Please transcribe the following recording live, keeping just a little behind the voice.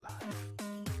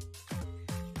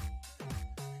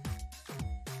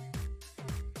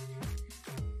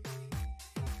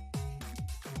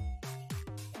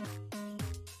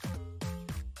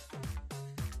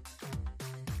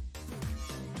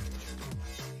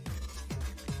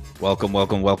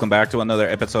Welcome back to another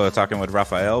episode of Talking with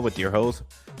Rafael with your host,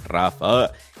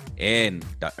 Rafa, and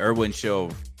the Erwin Show,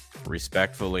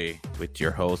 respectfully, with your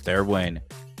host, Erwin.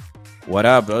 What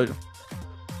up, bro?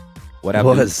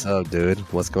 What's up, dude?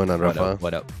 What's going on, Rafa?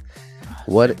 What up?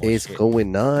 What is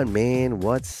going on, man?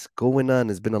 What's going on?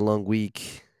 It's been a long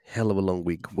week. Hell of a long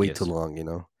week. Way too long, you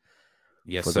know?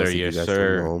 Yes, For sir. those of you Yes, guys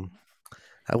sir. don't know,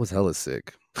 I was hella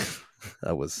sick.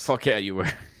 I was Fuck yeah, you were.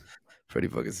 pretty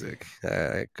fucking sick.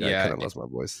 I kind of lost my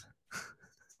voice.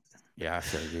 Yeah, I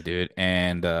feel you, dude.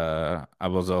 And I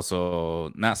was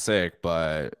also not sick,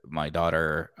 but my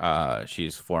daughter,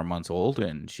 she's 4 months old,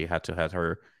 and she had to have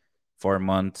her 4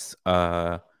 months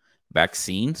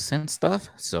vaccines and stuff.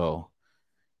 So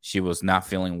she was not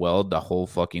feeling well the whole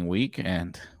fucking week,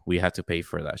 and we had to pay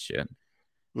for that shit.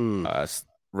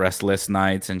 Restless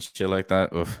nights and shit like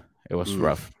that. Oof, it was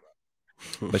rough,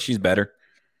 but she's better.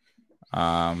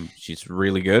 She's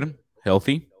really good,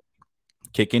 healthy,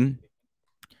 kicking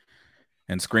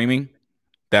and screaming,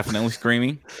 definitely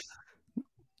screaming.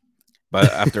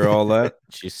 But after all that,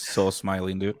 she's so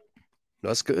smiling, dude.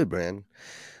 That's good, man.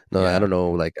 No, I don't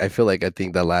know. I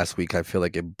think that last week, I feel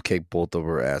like it kicked both of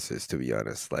our asses, to be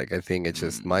honest. I think it's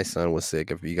just my son was sick.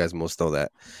 If you guys most know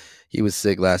that, he was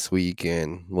sick last week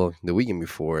and, well, the weekend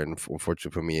before. And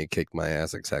unfortunately for me, it kicked my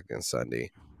ass exactly on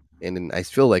Sunday. And then I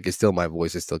feel like my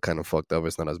voice is still kind of fucked up.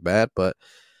 It's not as bad, but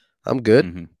I'm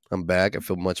good. I'm back. I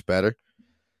feel much better.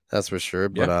 That's for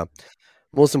sure. Yeah. But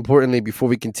most importantly, before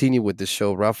we continue with the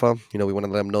show, Rafa, we want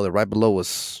to let them know that right below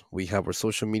us, we have our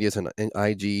social medias and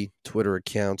IG, Twitter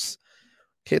accounts.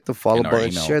 Hit the follow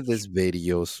button. Share these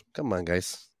videos. Come on,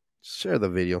 guys. Share the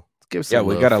video. Give some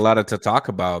we love. got a lot to talk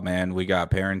about, man. We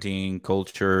got parenting,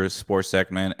 culture, sports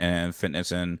segment, and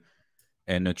fitness and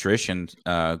nutrition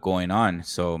going on.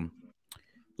 So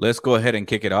let's go ahead and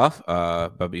kick it off.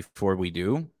 But before we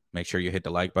do, make sure you hit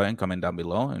the like button, comment down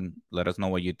below, and let us know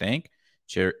what you think.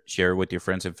 Share with your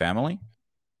friends and family.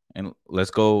 And let's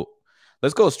go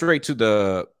straight to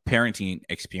the parenting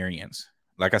experience.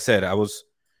 Like I said, I was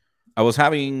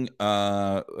having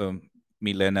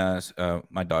Milena's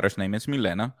my daughter's name is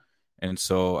Milena, and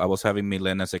so I was having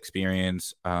Milena's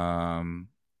experience side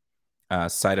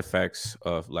effects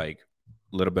of like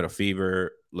a little bit of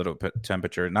fever, little bit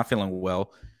temperature, not feeling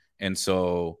well, and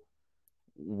so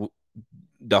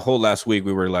the whole last week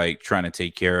we were like trying to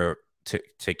take care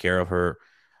of her.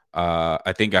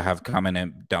 I think I have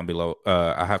commented down below.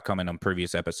 I have commented on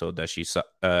previous episode that she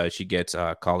gets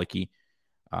colicky.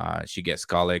 She gets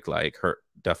colic, like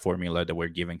the formula that we're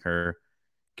giving her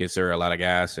gives her a lot of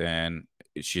gas and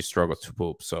she struggles to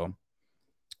poop. So,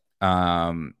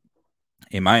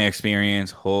 in my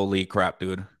experience, holy crap,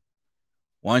 dude.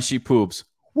 Once she poops,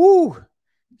 woo,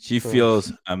 she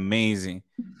feels amazing.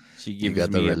 She gives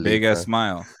me a big ass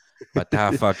smile. But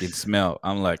that fucking smell,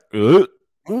 I'm like,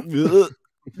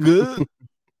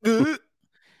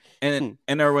 And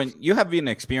Erwin, you have an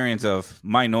experience of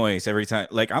my noise every time.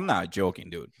 Like, I'm not joking,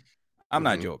 dude. I'm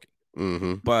not joking.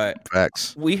 But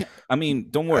facts.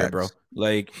 Don't worry, bro.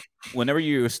 Like, whenever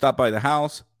you stop by the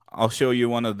house, I'll show you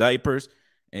one of the diapers,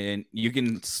 and you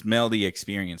can smell the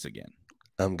experience again.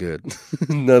 I'm good.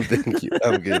 No, thank you.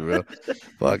 I'm good, bro.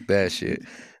 Fuck that shit.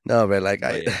 No, man.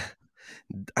 I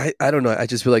don't know. I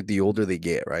just feel like the older they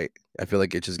get, right? I feel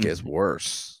like it just gets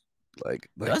worse.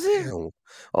 Does it?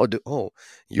 Oh,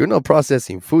 you're not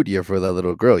processing food yet for that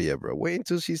little girl yet, bro. Wait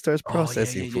until she starts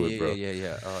processing food, bro.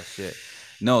 Yeah. Oh shit.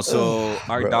 No, so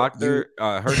our doctor,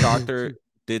 her doctor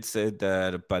did say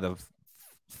that by the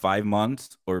 5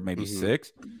 months or maybe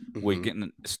 6, we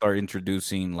can start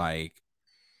introducing like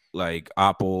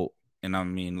apple,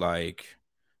 and like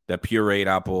the pureed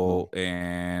apple,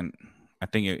 and I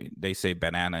think they say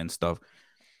banana and stuff.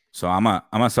 So I'm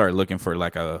gonna start looking for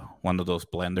like one of those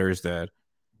blenders that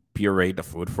puree the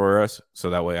food for us, so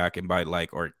that way I can buy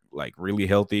like really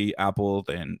healthy apple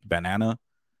and banana,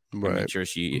 and make sure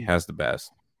she has the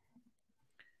best.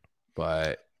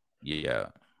 But yeah,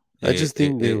 I just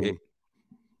think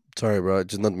sorry, bro.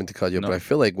 Just not meant to cut you, but I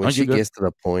feel like when she gets to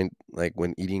the point, like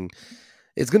when eating,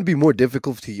 it's gonna be more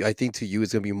difficult to you. I think to you,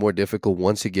 it's gonna be more difficult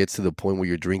once it gets to the point where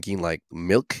you're drinking like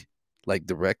milk, like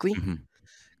directly,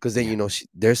 because then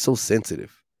they're so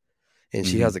sensitive, and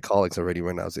she has the colics already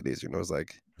right now as it is. It's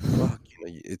like, fuck,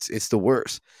 it's the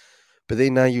worst. But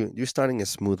then now you're starting as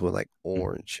smooth with like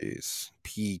oranges,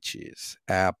 peaches,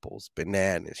 apples,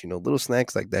 bananas, little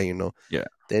snacks like that, Yeah.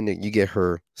 Then you get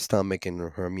her stomach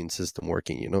and her immune system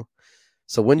working.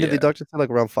 So when did the doctor say, like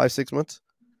around 5-6 months?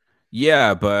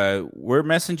 Yeah, but we're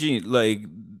messaging, like,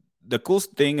 the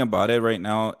coolest thing about it right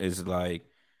now is like,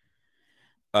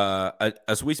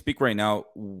 as we speak right now,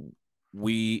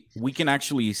 we can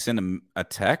actually send a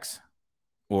text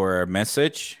or a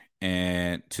message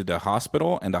and to the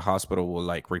hospital, and the hospital will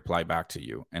like reply back to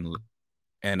you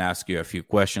and ask you a few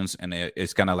questions, and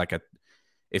it's kind of like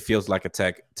it feels like a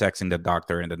texting the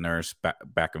doctor and the nurse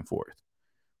back and forth,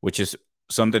 which is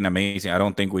something amazing. I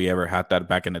don't think we ever had that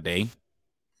back in the day.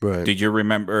 Right. Did you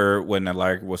remember when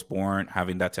Alaric was born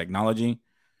having that technology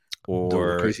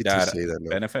or crazy that, to say that, no.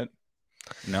 benefit?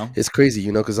 No, it's crazy,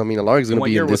 because I mean, Alaric's going to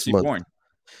be in this month. Born?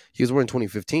 He was born in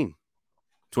 2015.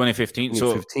 2015.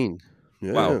 2015.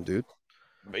 So, wow, dude.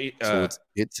 So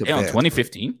it's a bad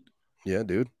 2015. Yeah,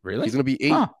 dude. Really? He's gonna be 8.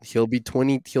 Huh. He'll be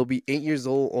 20. He'll be 8 years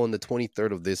old on the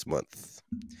 23rd of this month.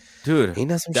 Dude,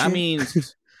 that means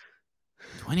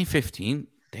 2015.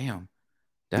 Damn.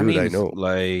 That dude, means I know.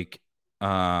 Like,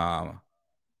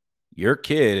 your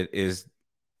kid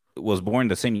was born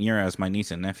the same year as my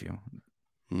niece and nephew.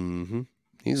 Mm-hmm.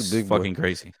 He's a big fucking boy.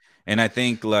 Crazy. And I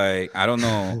think, like, I don't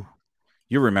know.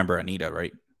 You remember Anita,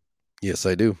 right? Yes,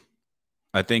 I do.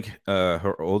 I think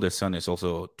her oldest son is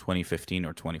also 2015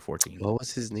 or 2014. What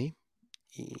was his name?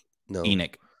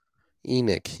 Enoch.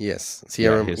 Enoch, yes. See,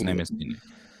 yeah, his name is Enoch.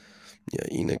 Yeah,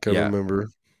 Enoch, I remember.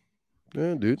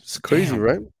 Yeah, dude. It's crazy,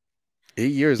 right?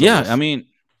 8 years. Yeah, almost. I mean,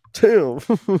 damn.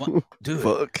 Dude,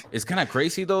 fuck. It's kind of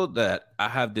crazy, though, that I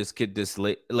have this kid this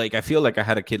late. Like, I feel like I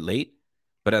had a kid late,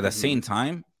 but at the same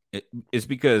time, it's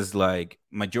because, like,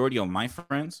 majority of my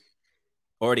friends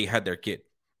already had their kid.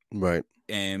 Right.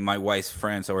 And my wife's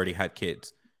friends already had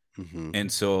kids. Mm-hmm. And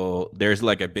so there's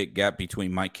like a big gap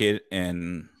between my kid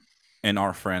and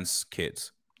our friends'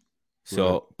 kids.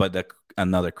 So, but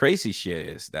another crazy shit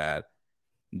is that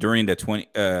during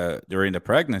the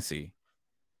pregnancy,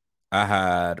 I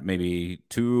had maybe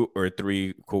 2 or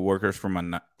 3 coworkers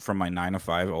from my 9 to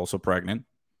 5 also pregnant.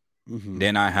 Mm-hmm.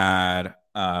 Then I had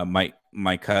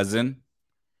my cousin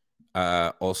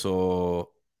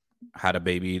also had a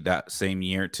baby that same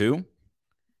year too.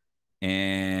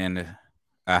 And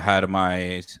I had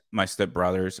my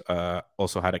stepbrothers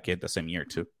also had a kid the same year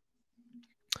too.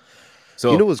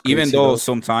 So even though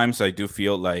sometimes I do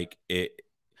feel like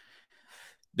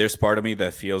there's part of me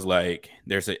that feels like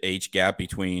there's an age gap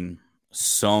between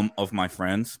some of my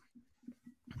friends.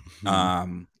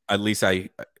 Mm-hmm. At least I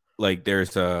like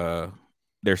there's a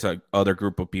other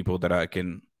group of people that I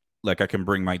can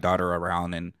bring my daughter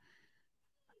around and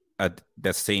at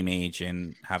the same age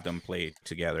and have them play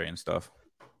together and stuff.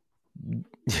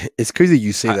 It's crazy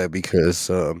you say that because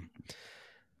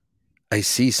I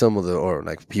see some of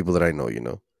like people that I know,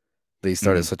 they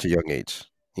start at such a young age,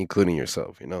 including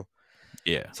yourself,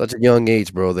 Yeah. Such a young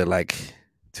age, bro, that like,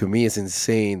 to me, it's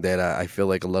insane that I feel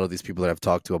like a lot of these people that I've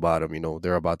talked to about them,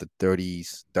 they're about the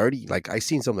 30s, like I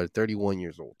seen some that are 31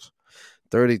 years old,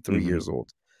 33 years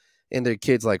old, and their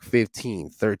kids like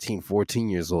 15, 13, 14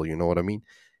 years old, you know what I mean?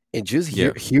 And just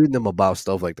hearing them about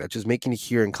stuff like that, just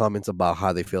hearing comments about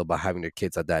how they feel about having their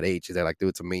kids at that age, they're like, dude,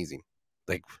 it's amazing.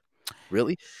 Like,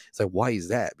 really? It's like, why is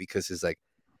that? Because it's like,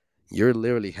 you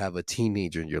literally have a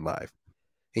teenager in your life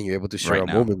and you're able to share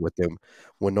a moment with them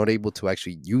when not able to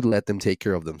actually, you let them take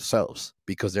care of themselves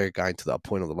because they're going to that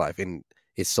point of their life. And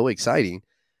it's so exciting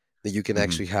that you can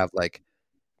actually have like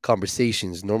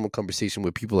normal conversation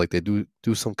with people, like they do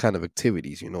some kind of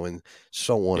activities, and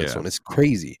so on and so on. It's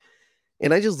crazy.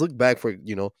 And I just look back for,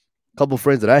 a couple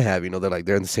friends that I have,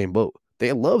 they're in the same boat.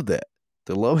 They love that.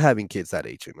 They love having kids that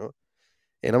age,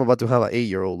 And I'm about to have an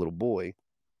 8-year-old little boy.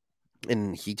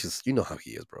 And he just, how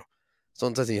he is, bro.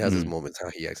 Sometimes he has his moments,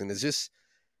 how he acts. And it's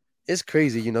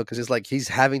crazy, because it's like he's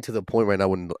having to the point right now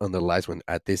when on their lives, when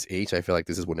at this age, I feel like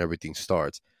this is when everything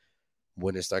starts.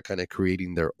 When they start kind of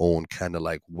creating their own kind of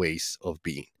like ways of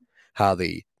being. How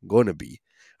they going to be?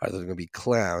 Are they going to be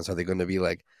clowns? Are they going to be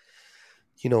like,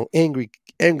 angry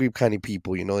kind of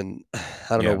people, and I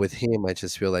don't know, with him, I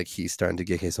just feel like he's starting to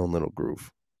get his own little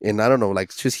groove. And I don't know,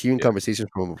 like just hearing conversations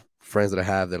from friends that I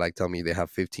have that like tell me they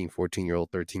have 15, 14-year-old,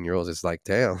 13-year-olds. It's like,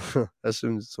 damn, that's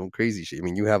some crazy shit. I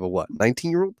mean, you have a what,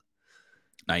 19-year-old?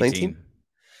 19?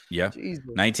 Yeah. Jesus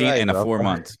 19 Christ, and a 4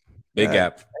 months. Big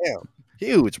gap. Damn.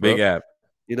 Huge, bro. Big gap.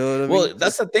 You know what I mean? Well,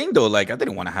 that's the thing though. Like, I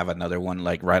didn't want to have another one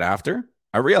like right after.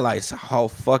 I realized how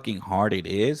fucking hard it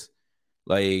is.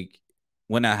 Like,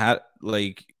 when I had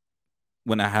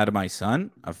my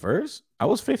son at first, I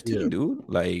was 15, dude.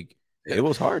 Like, it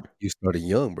was hard. You started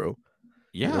young, bro.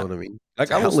 Yeah. You know what I mean?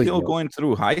 Like, I was still going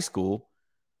through high school.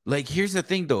 Like, here's the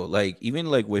thing, though. Like, even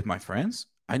like with my friends,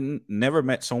 I never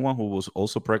met someone who was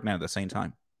also pregnant at the same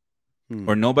time.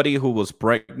 Or nobody who was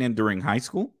pregnant during high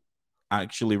school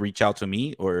actually reach out to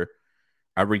me, or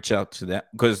I reach out to them,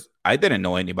 because I didn't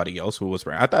know anybody else who was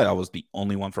pregnant. I thought I was the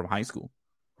only one from high school.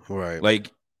 Right. Like,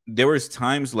 there was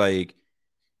times like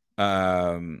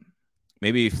um,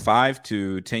 maybe 5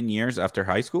 to 10 years after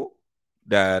high school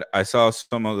that I saw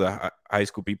some of the high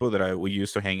school people that we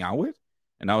used to hang out with,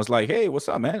 and I was like, "Hey, what's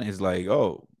up, man?" He's like,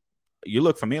 "Oh, you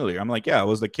look familiar." I'm like, "Yeah, I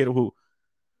was the kid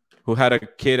who had a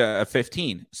kid at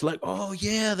 15." It's like, "Oh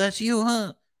yeah, that's you,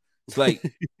 huh?" It's like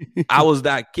I was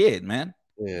that kid, man.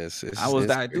 Yes, I was it's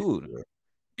that crazy, dude, bro.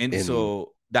 and And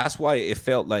so that's why it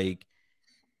felt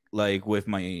like with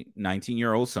my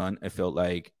 19-year-old son, it felt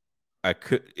like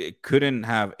it couldn't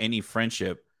have any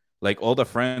friendship. Like all the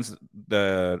friends,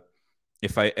 the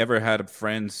if I ever had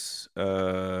friends,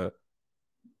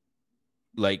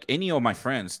 like any of my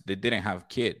friends, they didn't have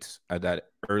kids at that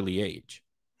early age,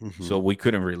 so mhm, we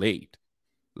couldn't relate.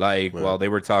 Like right. while they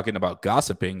were talking about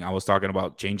gossiping, I was talking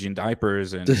about changing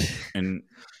diapers and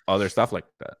other stuff like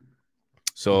that.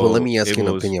 But let So me it ask you an was,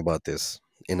 opinion about this.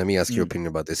 And let me ask your mm, opinion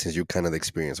about this since you kind of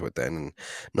experience with that. And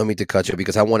no me to cut you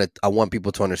because I want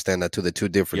people to understand that too, the two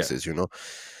yeah, differences,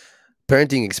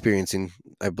 Parenting experiencing,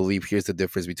 I believe here's the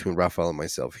difference between Rafael and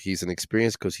myself. He's an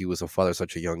experience because he was a father at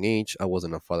such a young age. I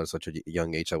wasn't a father at such a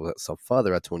young age. I was a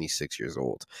father at 26 years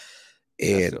old.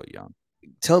 that's And still young.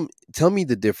 tell me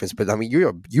the difference. But I mean,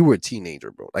 you were a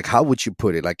teenager, bro. Like, how would you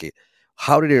put it? Like,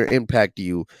 how did it impact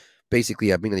you?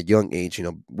 Basically, at being at a young age,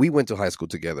 we went to high school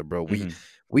together, bro. Hmm.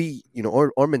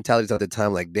 Our mentalities at the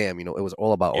time, like, damn, it was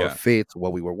all about our Yeah. fits,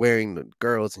 what we were wearing, the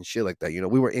girls and shit like that.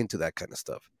 We were into that kind of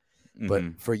stuff. But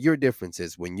Hmm. for your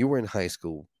differences, when you were in high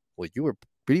school, well, you were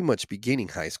pretty much beginning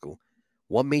high school.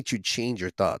 What made you change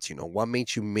your thoughts? What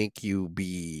made you make you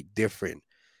be different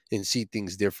and see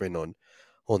things different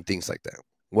on things like that?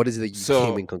 What is it that you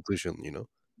came So in conclusion?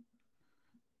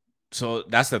 so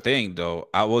that's the thing, though.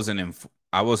 I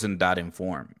wasn't that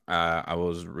informed. I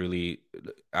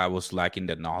was lacking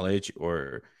the knowledge,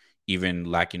 or even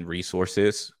lacking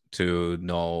resources to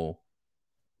know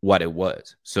what it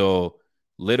was. So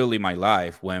literally, my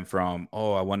life went from,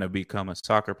 oh, I want to become a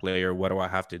soccer player. What do I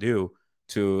have to do?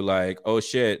 To like, oh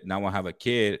shit, now I have a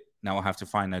kid. Now I have to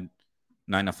find a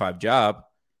 9 to 5 job,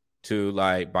 to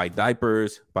like buy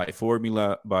diapers, buy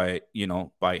formula, buy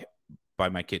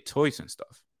my kid toys and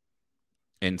stuff.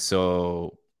 And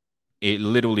so it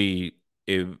literally,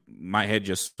 my head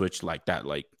just switched like that,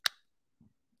 like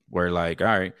where like, all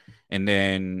right. And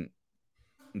then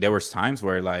there was times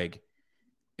where like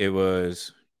it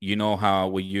was, how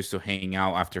we used to hang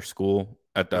out after school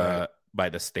at Right. the by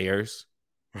the stairs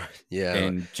Right.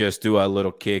 Yeah. and just do a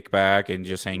little kickback and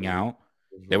just hang Mhm, out.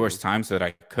 There was mhm, times that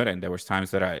I couldn't. There was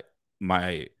times that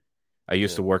I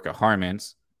used yeah. to work at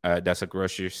Harmon's. That's a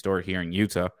grocery store here in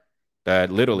Utah.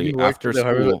 That literally You worked after in the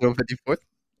Harvard school, on 54th?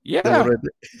 The one yeah, right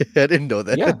there? I didn't know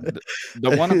that. yeah,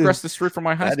 the one across the street from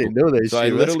my high I didn't school. know that So I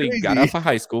shit. That's literally got crazy. off of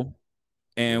high school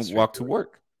Went and straight walked to to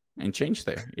work and changed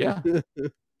there. Yeah.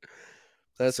 it.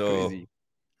 That's So crazy.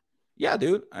 yeah,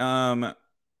 dude.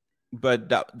 But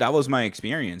that was my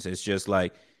experience. It's just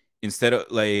like, instead of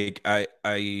like, I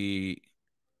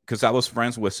because I was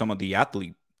friends with some of the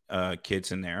athlete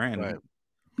kids in there, Right.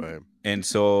 Right. and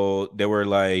so they were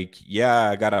like, yeah,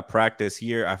 I gotta practice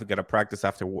here. I gotta practice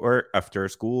after work, after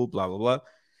school, blah blah blah.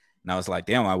 And I was like,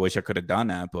 damn, I wish I could have done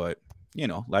that, but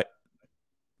like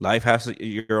life has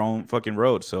your own fucking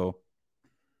road. So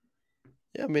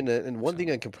Yeah, I mean, and one so thing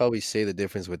I can probably say the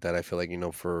difference with that, I feel like,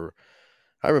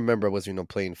 I remember I was,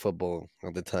 playing football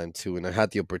at the time too, and I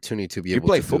had the opportunity to be you able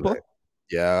play to do that. football?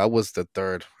 Yeah, I was the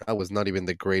third. I was not even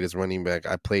the greatest running back.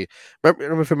 I played. Remember, I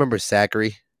don't know if you remember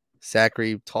Zachary,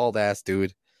 tall ass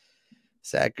dude.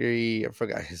 Zachary, I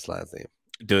forgot his last name.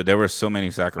 Dude, there were so many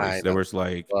I Zachary's. There know, was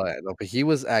like, but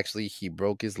he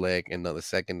broke his leg, and the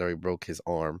secondary broke his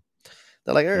arm.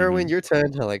 They're like, "Hey, Erwin, mhm, your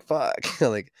turn." I'm like, "Fuck!"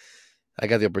 like, I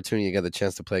got the opportunity, I got the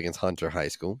chance to play against Hunter High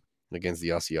School against the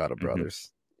Asiata mhm.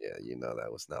 brothers. Yeah,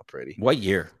 that was not pretty. What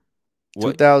year?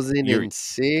 What year?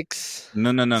 2006.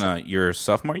 No, no, no, So, no. Your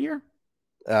sophomore year?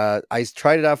 I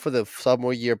tried it out for the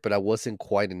sophomore year, but I wasn't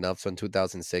quite enough. So in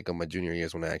 2006, on my junior year,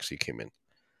 is when I actually came in.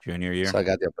 Junior So year? I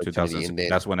got the opportunity, 2006. and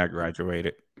then That's when I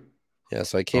graduated. yeah,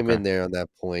 so I came Okay. in there on that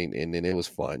point, and then it was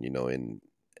fun, and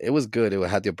it was good. It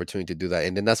had the opportunity to do that,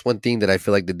 and then that's one thing that I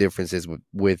feel like the difference is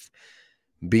with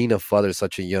being a father at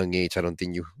such a young age. I don't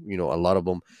think a lot of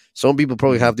them. Some people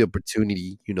probably Mhm. have the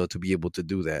opportunity, to be able to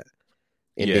do that,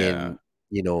 and Yeah. then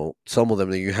some of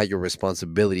them that you had your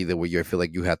responsibility that where you feel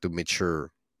like you have to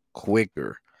mature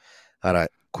quicker at a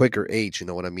quicker age. You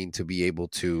know what I mean? To be able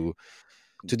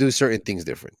to do certain things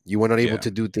different. You were not able Yeah.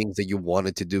 to do things that you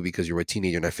wanted to do because you were a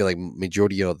teenager. And I feel like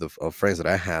majority of the friends that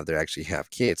I have, they actually have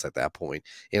kids at that point.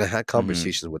 And I had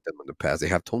Mhm. conversations with them in the past. They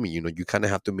have told me, you kind of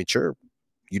have to mature.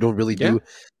 You don't really Yeah. do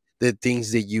the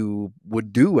things that you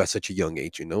would do at such a young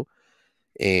age, and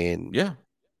Yeah.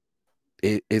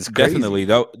 it's crazy. Definitely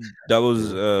that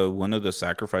was one of the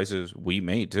sacrifices we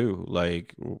made too.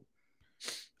 Like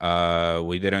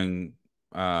we didn't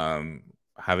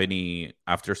have any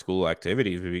after school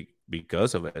activities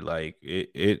because of it. Like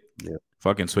it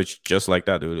fucking switched just like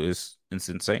that, dude. It's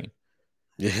insane.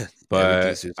 Yeah, But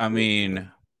everything's just I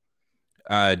mean,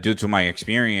 due to my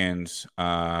experience,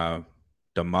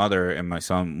 the mother and my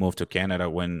son moved to Canada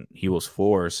when he was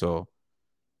 4. So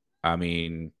I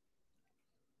mean,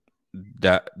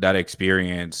 that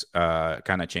experience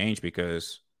kind of changed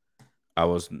because I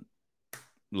was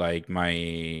like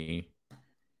my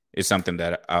it's something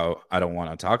that I don't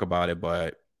want to talk about it,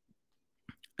 but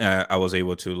I was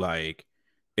able to like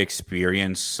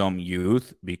experience some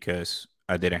youth because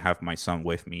I didn't have my son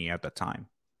with me at the time.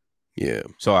 Yeah.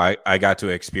 So I got to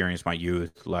experience my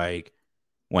youth like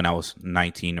when I was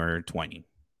 19 or 20,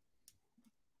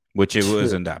 which it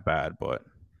wasn't that bad, but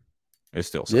it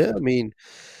still Yeah, sucked. I mean,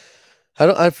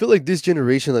 I feel like this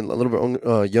generation, like a little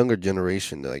bit younger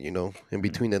generation, like in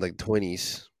between the like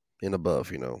 20s and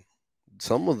above,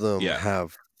 some of them Yeah.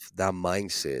 have that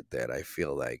mindset that I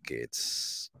feel like it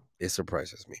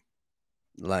surprises me.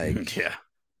 Like, Yeah.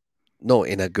 no,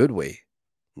 in a good way,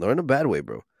 not in a bad way,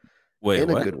 bro. Wait, In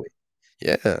a what? good way.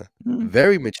 Yeah, Mm.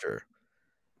 very mature,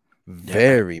 Yeah,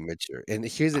 very mature. And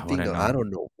here's the I thing, wouldn't though, I know. don't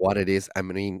know what it is. I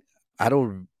mean, I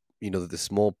don't, the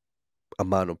small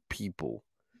amount of people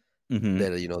Mm-hmm.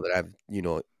 that I've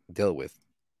dealt with,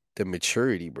 the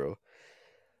maturity, bro.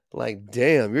 Like,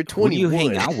 damn, you're Who do you 21.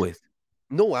 hang out with?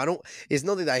 No, I don't. It's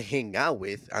not that I hang out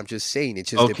with. I'm just saying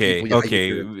it's just the people, Okay, how you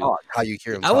hear them okay. talk, how you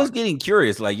hear them I was talk. getting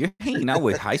curious. Like, you're hanging out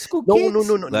with high school No, no, no,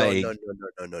 kids? no, no, no, Like, no, no,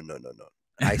 no, no, no, no, no.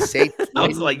 I say I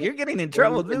was 20, like, you're getting in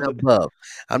 20 trouble, and dude. above.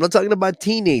 I'm not talking about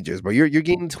teenagers, but you're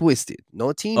getting twisted.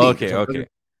 No teenagers. Okay, I'm talking. okay.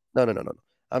 No, no, no, no, no.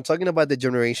 I'm talking about the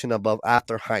generation above,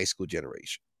 after high school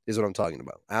generation. Is what I'm talking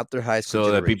about. After high school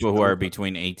So the generation. people who are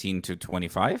between 18 to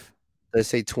 25, Let's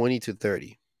say 20 to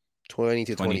 30, 20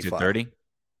 to 20 to 25, 30.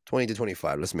 20 to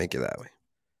 25. Let's make it that way.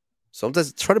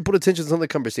 Sometimes try to put attention to some of the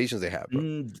conversations they have, bro.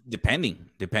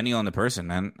 Depending on the person,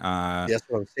 man. That's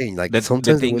what I'm saying. Like The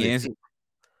sometimes the thing way they is, think.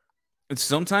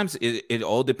 sometimes it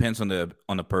all depends on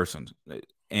the person.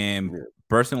 And Yeah.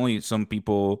 personally, some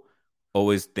people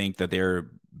always think that they're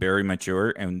very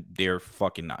mature and they're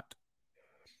fucking not.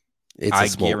 It's a I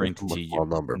small guarantee you.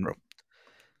 number, bro.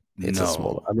 It's a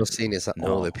small. No, I'm not saying it's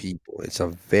all the no. people. It's a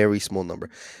very small number.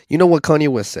 You know what Kanye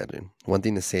West said? One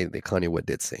thing to say that Kanye West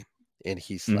did say, and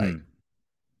he's like, Hmm.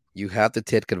 you have to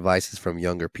take advices from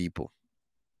younger people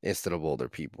instead of older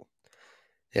people.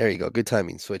 There you go. Good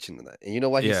timing. Switching to that. And you know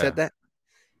why he Yeah. said that?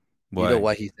 You know Why?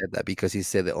 why he said that? Because he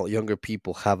said that younger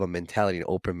people have a mentality, an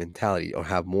open mentality, or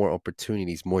have more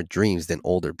opportunities, more dreams than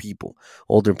older people.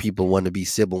 Older people want to be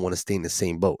civil, want to stay in the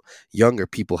same boat. Younger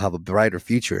people have a brighter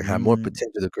future and have more Mm,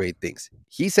 potential to create things.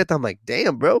 He said that. I'm like,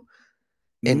 damn, bro.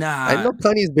 And I nah. know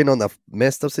Kanye's been on a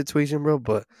messed up situation, bro,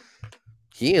 but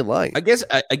he ain't lying. I guess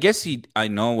I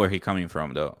know where he coming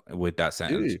from though with that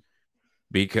sentence.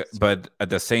 Dude. But at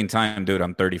the same time, dude,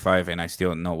 I'm 35 and I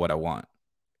still know what I want.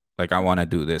 Like I want to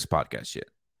do this podcast shit.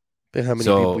 But how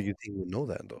many people So you think would know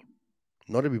that though?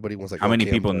 Not everybody wants like, how many okay,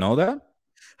 people know that?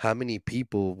 how many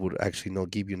people would actually not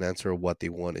give you an answer of what they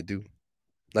want to do?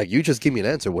 Like you just give me an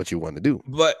answer what you want to do,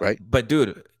 But right? but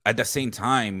dude, at the same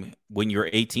time, when you're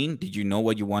 18, did you know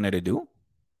what you wanted to do?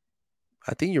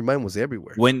 I think your mind was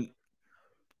everywhere. When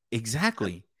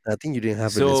exactly. I think you didn't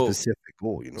have a So specific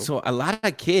goal. so a lot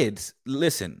of kids,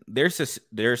 listen, there's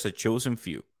a chosen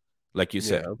few. Like you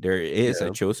said, Yeah, there is a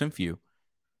yeah. chosen few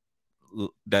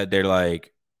that they're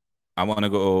like, I want to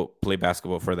go play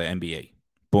basketball for the NBA.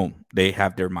 Boom, they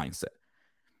have their mindset.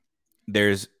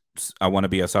 There's I want to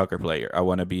be a soccer player. I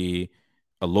want to be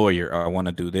a lawyer. I want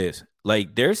to do this.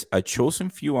 Like there's a chosen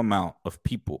few amount of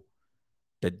people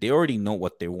that they already know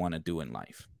what they want to do in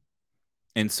life.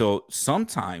 And so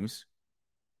sometimes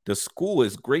the school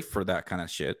is great for that kind of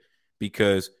shit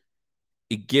because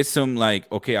it gets them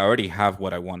like, okay, I already have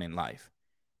what I want in life.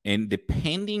 And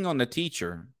depending on the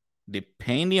teacher,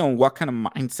 depending on what kind of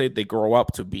mindset they grow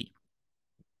up to be,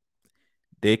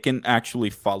 they can actually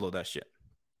follow that shit.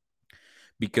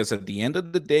 Because at the end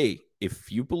of the day,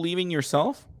 if you believe in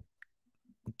yourself,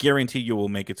 guarantee you will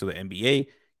make it to the NBA,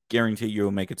 guarantee you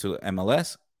will make it to the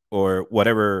MLS or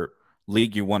whatever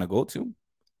league you want to go to.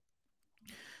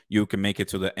 You can make it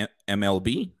to the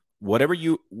MLB. Whatever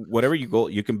you go,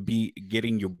 you can be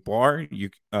getting your bar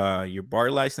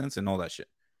license and all that shit.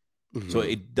 So Hmm.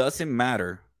 it doesn't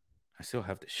matter. I still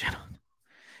have this shit on.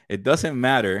 It doesn't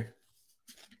matter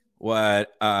what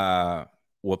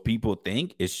people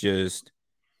think.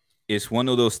 It's one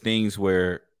of those things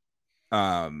where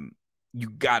um you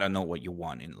gotta know what you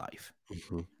want in life.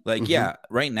 Mm-hmm. Like, Mm-hmm. yeah,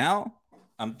 right now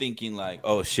I'm thinking like,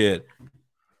 oh shit,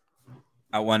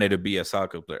 I wanted to be a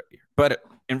soccer player. But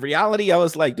in reality, I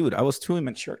was like, dude, I was too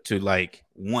immature to like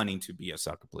wanting to be a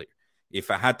soccer player. If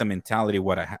I had the mentality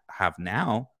what I have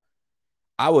now,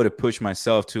 I would have pushed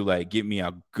myself to like give me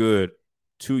a good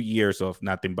 2 years of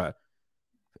nothing but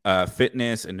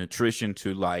fitness and nutrition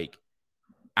to like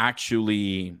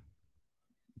actually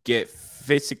get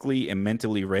physically and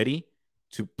mentally ready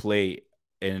to play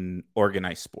an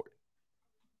organized sport.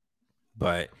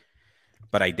 But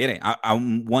I didn't.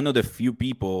 I'm one of the few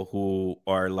people who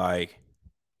are like,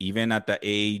 even at the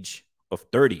age of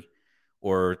 30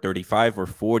 or 35 or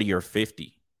 40 or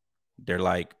 50, they're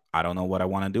like, I don't know what I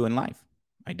want to do in life.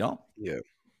 I don't. Yeah.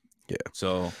 Yeah.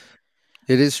 So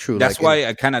It is true. that's Like, and why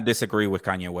I kind of disagree with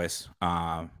Kanye West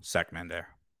segment there.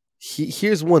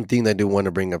 here's one thing I do want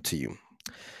to bring up to you.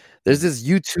 There's this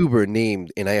YouTuber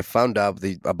named, and I found out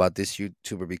about this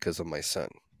YouTuber because of my son.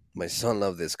 My son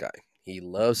loves this guy. He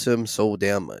loves him so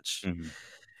damn much. Mm-hmm.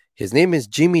 His name is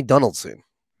Jimmy Donaldson.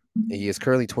 He is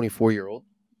currently 24-year-old.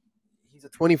 He's a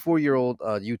 24-year-old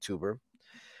YouTuber,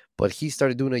 but he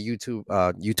started doing a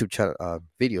YouTube channel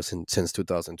video since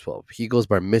 2012. He goes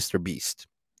by Mr. Beast.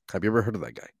 Have you ever heard of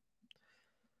that guy?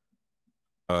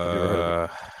 Have you ever heard of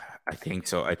him? I think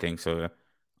so. I think so.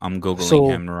 I'm googling So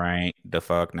him right the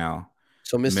fuck now.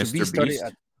 So Mr. Mr. B started Beast.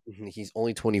 at he's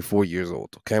only 24 years old,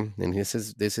 okay? And this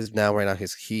is now right now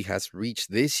he has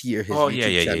reached this year his Oh yeah,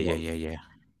 YouTube yeah, yeah, yeah, channel. yeah, yeah.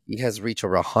 He has reached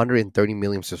over 130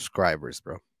 million subscribers,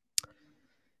 bro.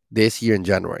 This year in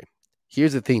January.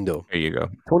 Here's the thing though. There you go.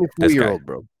 24 This year guy. old,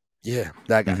 bro. Yeah,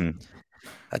 that guy. Mm-hmm.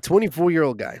 A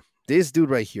 24-year-old guy. This dude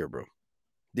right here, bro.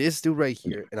 This dude right Yeah.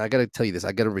 here. And I got to tell you this.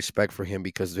 I got to respect for him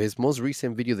because his most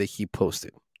recent video that he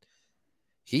posted,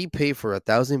 he paid for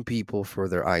 1,000 people for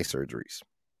their eye surgeries.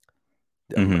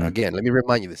 Mm-hmm. Again, let me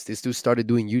remind you this. This dude started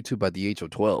doing YouTube at the age of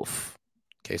 12.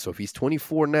 Okay, so if he's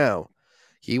 24 now,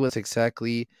 he was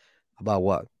exactly about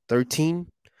what? 13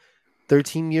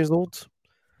 years old?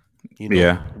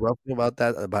 Yeah. Roughly about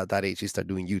that age he started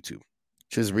doing YouTube.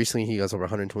 Just recently he has over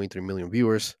 123 million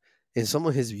viewers. And some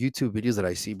of his YouTube videos that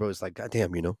I see, bro, it's like, God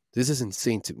damn, this is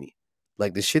insane to me.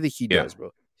 Like the shit that he Yeah. does,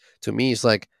 bro. To me, it's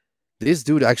like this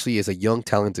dude actually is a young,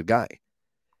 talented guy.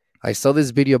 I saw this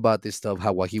video about this stuff,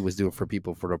 what he was doing for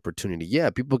people for the opportunity.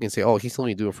 Yeah, people can say, oh, he's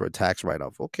only doing it for a tax write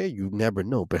off. Okay, you never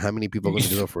know. But how many people are going to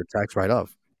do it for a tax write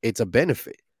off? It's a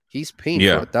benefit. He's paying for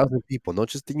Yeah. 1,000 people, not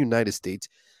just in the United States,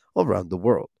 around the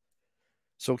world.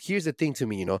 So here's the thing to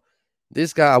me,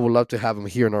 this guy, I would love to have him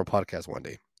here in our podcast one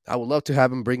day. I would love to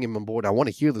have him, bring him on board. I want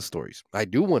to hear the stories. I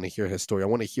do want to hear his story. I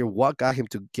want to hear what got him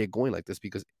to get going like this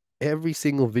because every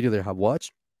single video that I've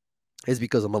watched is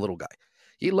because of my little guy.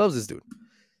 He loves this dude.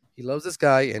 He loves this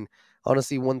guy, and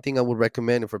honestly, one thing I would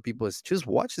recommend for people is just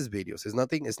watch his videos. It's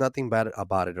nothing bad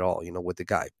about it at all, with the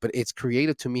guy. But it's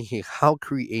creative to me how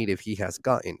creative he has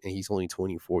gotten, and he's only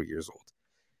 24 years old.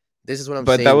 This is what I'm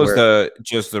But that saying. was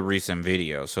just the recent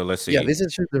video. So let's see. Yeah, this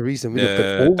is just the recent video. But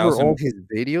The overall, thousand. his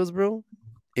videos, bro,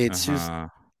 it's just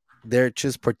they're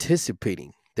just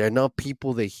participating. They're not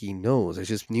people that he knows. It's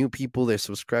just new people that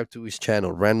subscribe to his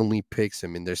channel, randomly picks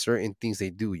him, and there's certain things they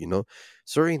do,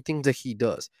 certain things that he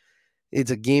does. It's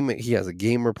a game. He has a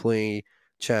gamer play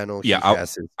channel. Yeah, He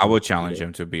has his, I would challenge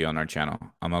him to be on our channel.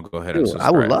 I'm gonna go ahead and dude, I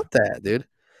would subscribe. love that, dude.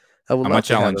 I would I'm gonna love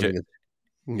to have challenge him it.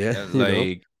 in it. Yeah,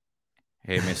 Like,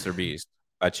 hey, Mr. Beast,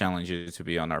 I challenge you to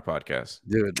be on our podcast.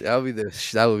 dude, that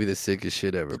would be the sickest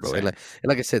shit ever, bro. And Insane.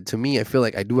 like I said, to me, I feel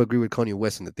like I do agree with Kanye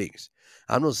West in the things.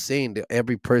 I'm not saying that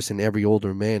every person, every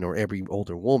older man or every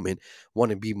older woman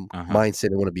want to be mindset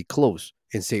and want to be close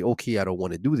and say, okay, I don't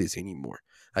want to do this anymore.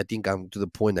 I think I'm to the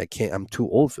point I can't. I'm too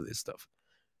old for this stuff.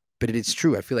 But it's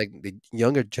true. I feel like the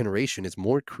younger generation is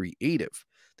more creative.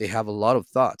 They have a lot of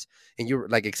thoughts. And you're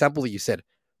like example that you said,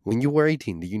 when you were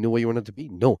 18, do you know what you wanted to be?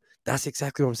 No, that's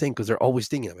exactly what I'm saying because they're always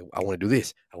thinking, I want to do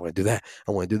this, I want to do that,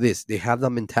 I want to do this. They have that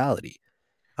mentality.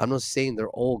 I'm not saying they're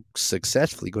all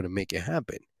successfully going to make it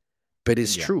happen, but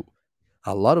it's true.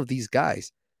 A lot of these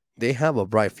guys, they have a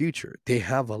bright future. They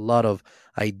have a lot of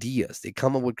ideas. They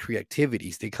come up with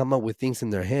creativities. They come up with things in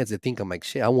their heads. They think, I'm like,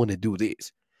 shit, I want to do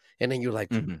this. And then you're like,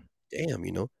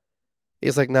 damn,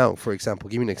 It's like now, for example,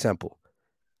 give me an example.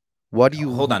 What do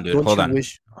you hold on, dude? Don't Hold you on.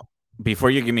 wish?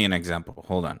 Before you give me an example,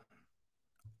 hold on.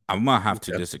 I'm gonna have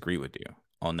to disagree with you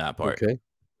on that part. Okay.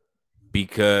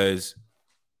 Because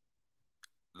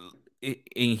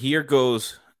and here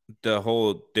goes the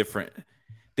whole different.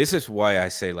 This is why I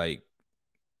say like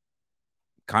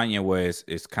Kanye West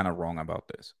is kind of wrong about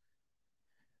this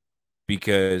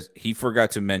because he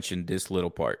forgot to mention this little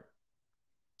part.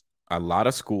 A lot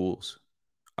of schools,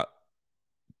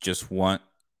 just want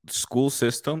school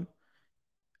system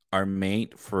are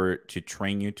made to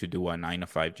train you to do a 9 to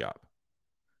 5 job.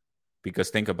 Because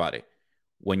think about it.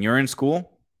 When you're in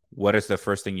school, what is the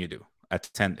first thing you do?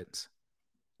 Attendance.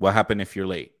 What happens if you're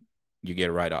late? You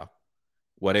get right off.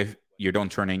 What if you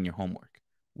don't turn in your homework?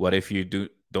 What if you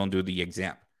don't do the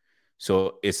exam?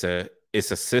 So it's a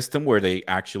system where they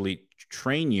actually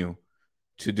train you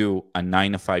to do a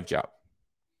 9 to 5 job.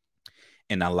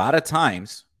 And a lot of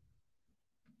times,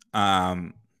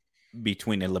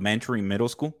 between elementary and middle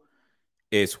school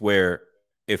is where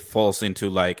it falls into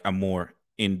like a more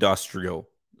industrial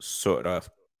sort of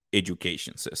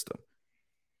education system.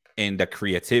 And the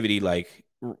creativity, like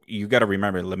you got to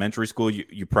remember, elementary school,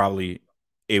 you probably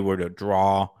able to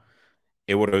draw,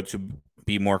 able to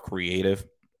be more creative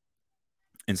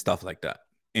and stuff like that.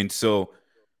 And so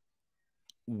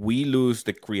we lose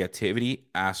the creativity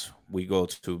as we go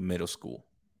to middle school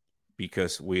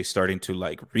because we're starting to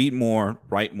like read more,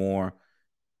 write more,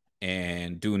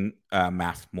 and do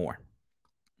math more.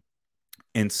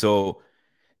 And so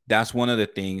that's one of the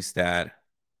things that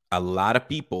a lot of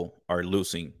people are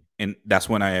losing. And that's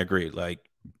when I agree. Like,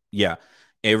 yeah,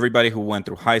 everybody who went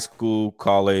through high school,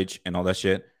 college, and all that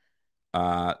shit,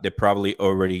 they probably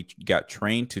already got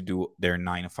trained to do their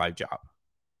 9 to 5 job,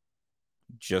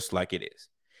 just like it is.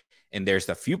 And there's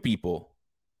a few people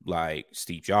like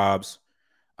Steve Jobs,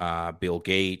 Bill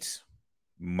Gates,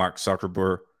 Mark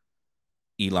Zuckerberg,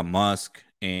 Elon Musk,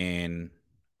 and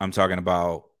I'm talking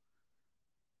about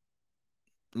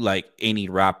like any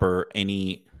rapper,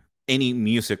 any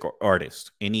music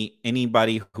artist,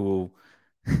 anybody who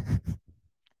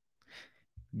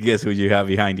guess who you have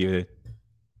behind you.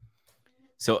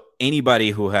 So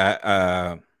anybody who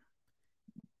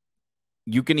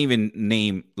you can even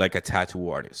name like a tattoo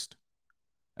artist.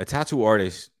 A tattoo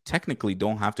artist technically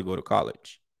don't have to go to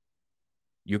college.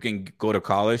 You can go to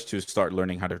college to start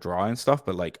learning how to draw and stuff,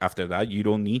 but like after that, you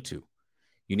don't need to.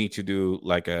 You need to do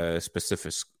like a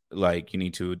specific, like you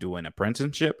need to do an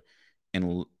apprenticeship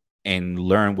and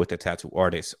learn with a tattoo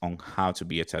artist on how to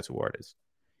be a tattoo artist.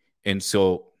 And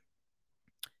so,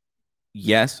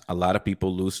 yes, a lot of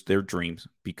people lose their dreams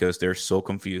because they're so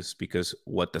confused because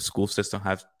what the school system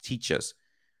have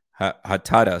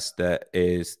taught us that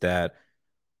is that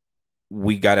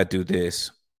we got to do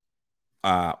this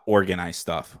organized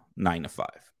stuff 9 to 5.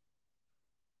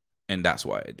 And that's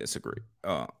why I disagree.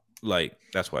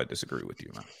 That's why I disagree with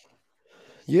you, man.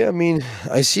 Yeah, I mean,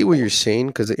 I see what you're saying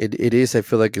because it is. I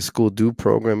feel like a school do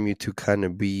program you to kind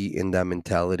of be in that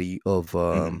mentality of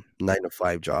 9 to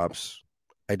 5 jobs.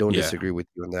 I don't disagree with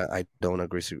you on that. I don't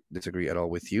disagree at all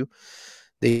with you.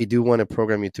 They do want to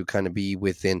program you to kind of be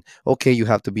within. Okay, you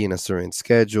have to be in a certain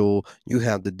schedule. You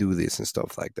have to do this and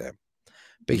stuff like that.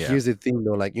 But here's the thing,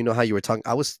 though. Like, you know how you were talking.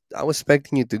 I was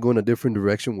expecting you to go in a different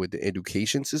direction with the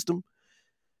education system,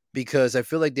 because I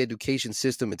feel like the education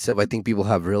system itself. I think people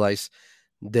have realized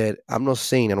that I'm not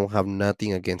saying I don't have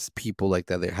nothing against people like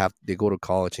that. They go to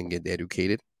college and get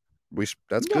educated. That's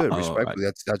good. Respectfully,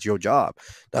 that's your job.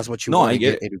 That's what you want to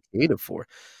get educated for.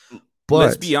 But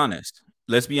let's be honest.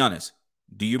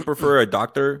 Do you prefer a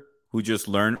doctor who just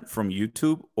learned from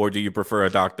YouTube, or do you prefer a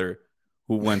doctor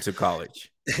who went to college?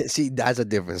 See, that's a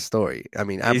different story. I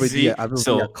mean, I would be a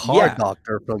car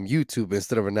doctor from YouTube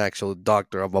instead of an actual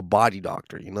doctor of a body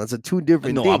doctor. You know, it's two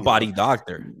different things. No, a body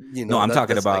doctor. You know, I'm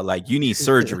talking about like you need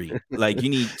surgery, like you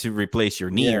need to replace your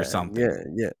knee or something.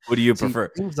 Yeah. What do you prefer?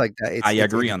 Things like that. I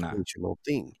agree on that.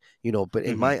 Thing, you know, but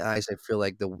in my eyes, I feel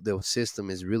like the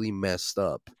system is really messed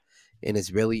up, and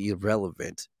it's really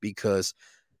irrelevant because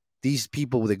these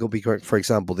people, they go for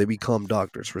example, they become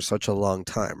doctors for such a long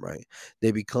time, right?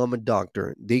 They become a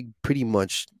doctor. They pretty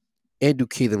much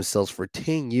educate themselves for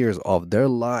 10 years of their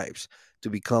lives to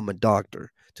become a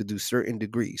doctor, to do certain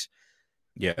degrees.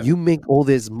 Yeah. You make all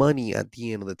this money at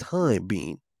the end of the time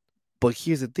being. But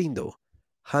here's the thing, though.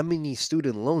 How many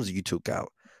student loans you took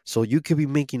out? So you could be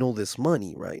making all this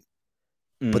money, right?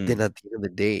 But then at the end of the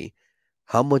day,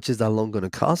 how much is that loan going to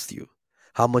cost you?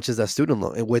 How much is that student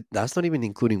loan? And that's not even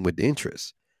including with the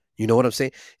interest. You know what I'm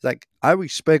saying? It's like, I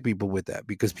respect people with that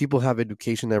because people have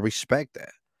education. I respect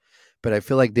that. But I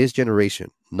feel like this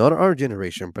generation, not our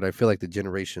generation, but I feel like the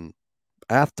generation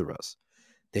after us,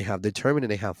 they have determined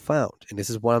and they have found. And this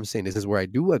is what I'm saying. This is where I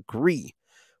do agree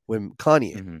with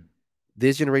Kanye.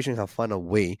 This generation have found a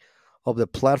way of the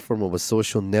platform of a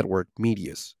social network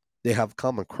medias. They have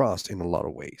come across in a lot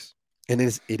of ways. And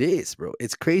it is, bro.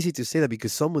 It's crazy to say that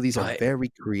because some of these are very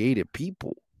creative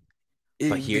people.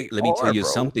 But here, let me tell you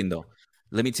something, though.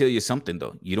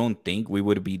 You don't think we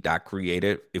would be that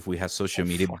creative if we had social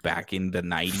media back in the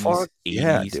 90s,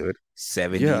 80s,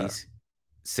 70s,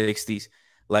 60s?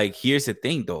 Like, here's the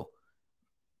thing, though.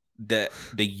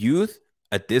 The youth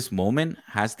at this moment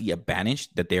has the advantage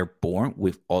that they're born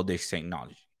with all this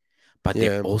technology, but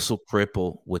they're Yeah. also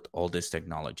crippled with all this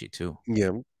technology too.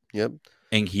 Yeah. Yep.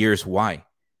 And here's why.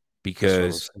 That's what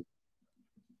I'm Because saying.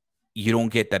 you don't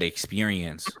get that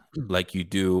experience like you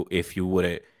do if you would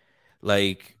have,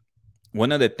 like,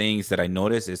 one of the things that I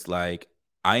noticed is, like,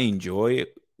 I enjoy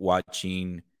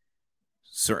watching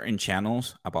certain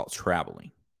channels about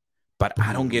traveling, but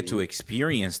I don't get to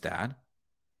experience that.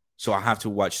 So I have to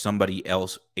watch somebody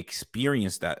else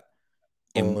experience that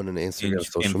in On an in, Instagram,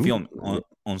 in social film media.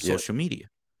 on Yeah. social media.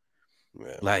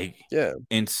 Yeah. Like, Yeah.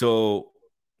 and so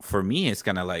for me, it's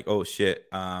kind of like, oh shit,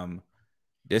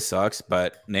 this sucks.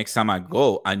 But next time I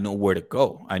go, I know where to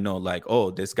go. I know, like,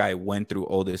 oh, this guy went through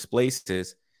all these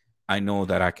places. I know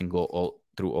that I can go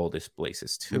through all these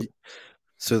places too.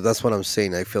 So that's what I'm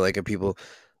saying. I feel like people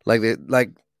like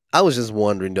I was just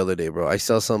wondering the other day, bro. I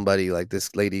saw somebody like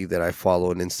this lady that I follow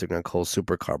on Instagram called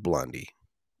Supercar Blondie.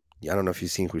 Yeah, I don't know if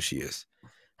you've seen who she is.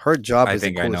 Her job I is the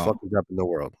think I coolest know. fucking job in the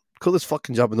world. Coolest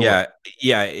fucking job in the world.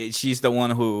 Yeah, yeah. She's the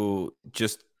one who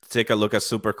just take a look at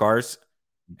supercars,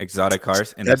 exotic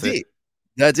cars, and that's That's it. it.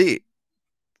 That's it.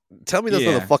 Tell me that's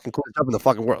not the Yeah. fucking coolest job in the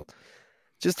fucking world.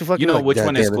 Just to You fucking know like, which God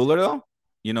one is damn it. cooler though?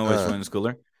 You know which Uh, one is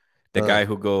cooler? The uh, guy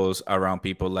who goes around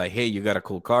people like, "Hey, you got a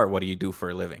cool car. What do you do for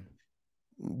a living?"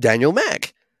 Daniel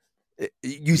Mack.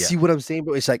 You Yeah. see what I'm saying,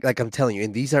 bro? It's like I'm telling you,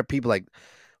 and these are people like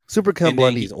Supercar And then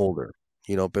Blondie is he, older,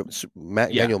 but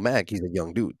yeah, Daniel Mack, he's a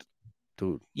young dude.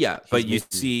 Dude, yeah. he's But you making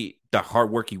see the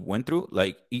hard work he went through.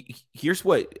 Like, here's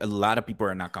what a lot of people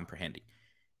are not comprehending: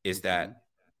 is Mhm. that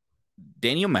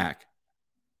Daniel Mack,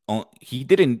 he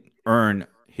didn't earn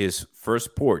his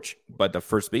first Porsche, but the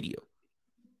first video.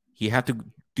 He had to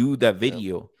do that Yeah,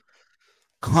 video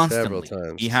several constantly.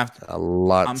 He times, have a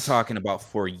I'm lot, talking about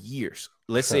for years.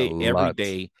 Let's a say every lot.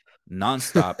 day,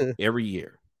 nonstop, every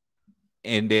year.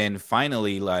 And then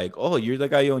finally, like, oh, you're the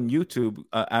guy on YouTube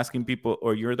asking people,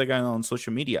 or you're the guy on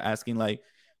social media asking, like,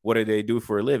 what do they do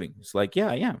for a living? It's like, yeah,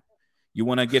 I am. You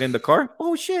want to get in the car?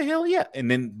 Oh shit, hell yeah! And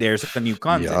then there's a new Yeah,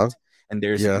 content, and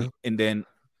there's yeah, and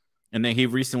then he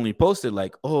recently posted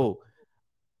like, oh,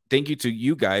 thank you to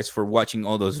you guys for watching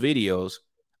all those videos.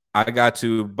 I got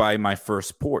to buy my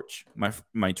first Porsche,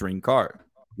 my dream car.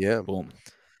 yeah. Boom.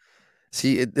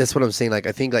 See, that's what I'm saying. Like,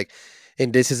 I think like,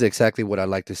 and this is exactly what I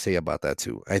like to say about that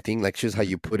too. I think like just how Mhm.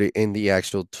 you put it in the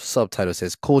actual subtitle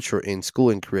says culture in school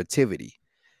and creativity.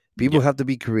 People Yeah. have to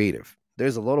be creative.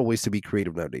 There's a lot of ways to be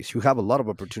creative nowadays. You have a lot of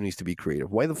opportunities to be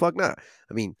creative. Why the fuck not?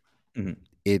 I mean, Mhm.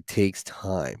 it takes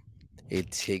time.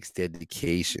 It takes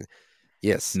dedication.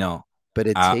 Yes, No, but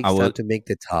it I takes time will. to make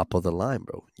the top of the line,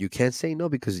 bro. You can't say no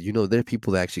because there are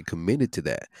people that actually committed to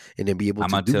that and then be able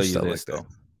I'm to gonna do tell you stuff like this that. though.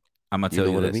 I'm gonna You tell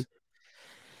know you what I mean? this.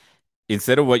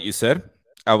 Instead of what you said,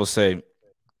 I will say,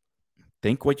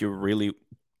 think what you really.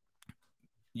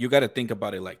 You got to think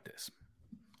about it like this.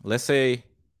 Let's say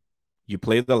you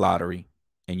played the lottery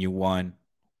and you won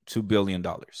 $2 billion.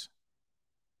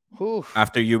 Whew.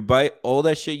 After you buy all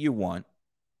that shit you want,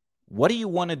 what do you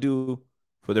want to do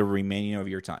for the remaining of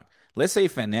your time? Let's say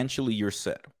financially you're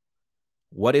set.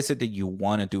 What is it that you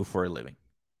want to do for a living?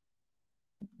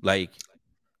 Like,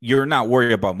 you're not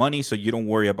worried about money, so you don't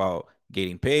worry about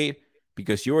getting paid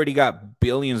because you already got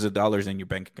billions of dollars in your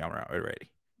bank account already.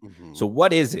 Hmm. So,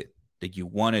 what is it that you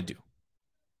want to do?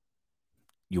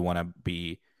 You want to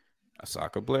be a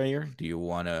soccer player? Do you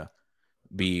want to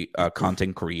be a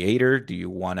content creator? Do you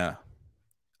want to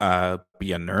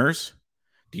be a nurse?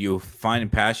 Do you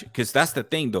find passion? Because that's the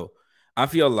thing, though. I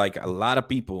feel like a lot of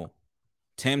people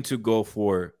tend to go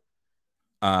for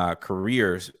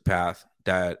careers path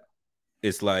that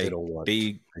is They like don't want.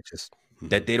 they I just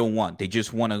that they don't want. They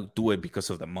just want to do it because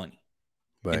of the money,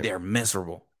 and right. they're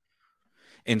miserable.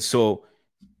 And so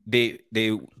they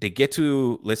get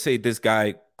to, let's say this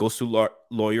guy goes to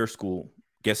lawyer school,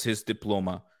 gets his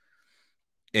diploma,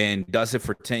 and does it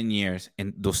for 10 years.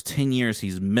 And those 10 years,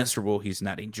 he's miserable. He's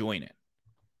not enjoying it.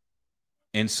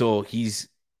 And so he's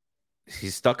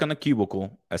stuck on a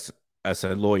cubicle as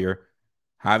a lawyer,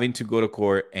 having to go to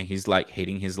court, and he's like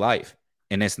hating his life.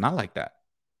 And it's not like that.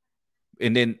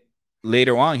 And then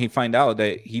later on, he find out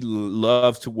that he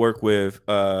loves to work with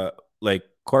like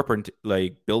corporate,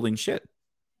 like building shit.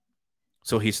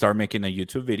 So he started making a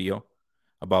YouTube video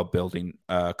about building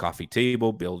a coffee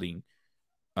table,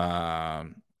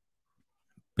 um,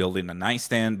 building a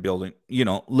nightstand, building,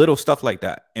 little stuff like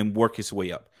that, and work his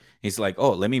way up. He's like,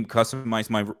 oh, let me customize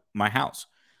my house.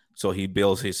 So he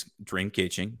builds his dream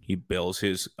kitchen. He builds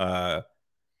his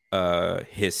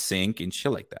sink and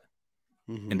shit like that.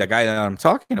 And Hmm. the guy that I'm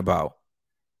talking about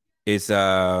is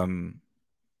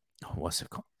what's it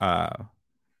called?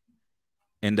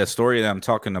 And the story that I'm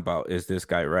talking about is this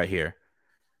guy right here.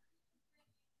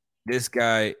 This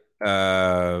guy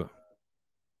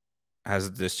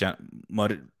has this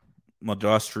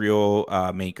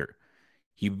industrial maker.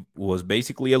 He was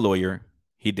basically a lawyer.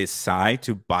 He decided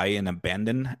to buy an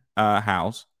abandoned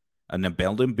house, an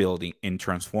abandoned building, and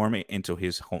transform it into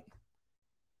his home.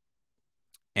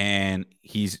 And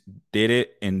he's did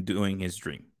it in doing his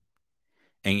dream.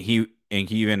 And he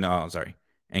even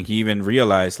and he even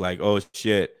realized like, oh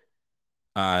shit,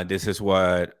 this is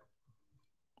what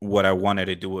I wanted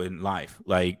to do in life.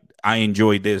 Like I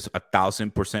enjoy this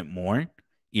 1,000% more,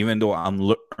 even though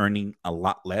I'm earning a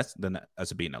lot less than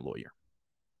as being a lawyer.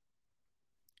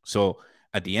 So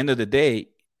at the end of the day,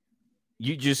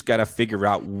 you just got to figure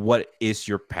out what is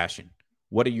your passion.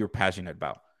 What are you passionate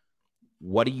about?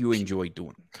 What do you enjoy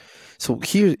doing? So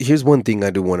here's one thing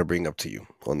I do want to bring up to you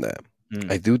on that.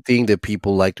 I do think that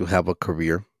people like to have a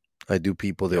career. I do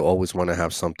people they always want to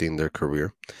have something in their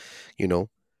career, you know.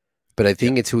 But I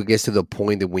think it gets to the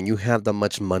point that when you have that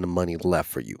much money left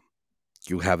for you,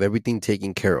 you have everything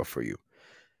taken care of for you.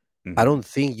 I don't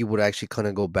think you would actually kind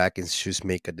of go back and just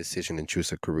make a decision and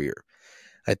choose a career.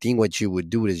 I think what you would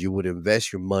do is you would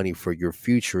invest your money for your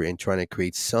future and trying to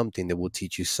create something that will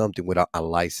teach you something without a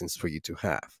license for you to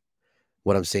have.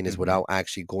 What I'm saying is without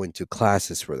actually going to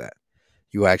classes for that.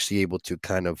 You're actually able to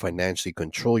kind of financially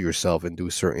control yourself and do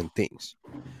certain things.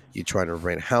 You're trying to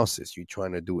rent houses. You're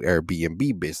trying to do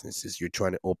Airbnb businesses. You're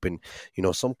trying to open,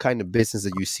 some kind of business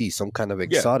that you see, some kind of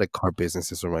exotic car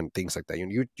businesses around things like that.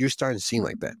 You're starting to see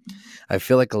like that. I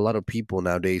feel like a lot of people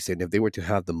nowadays, and if they were to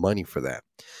have the money for that,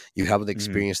 you have the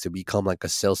experience to become like a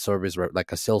sales service,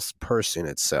 like a salesperson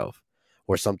itself,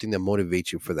 or something that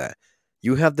motivates you for that.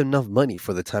 You have enough money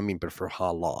for the timing, but for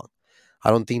how long? I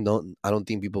don't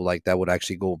think people like that would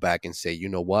actually go back and say, you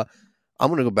know what, I'm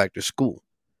gonna go back to school,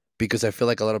 because I feel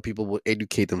like a lot of people will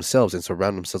educate themselves and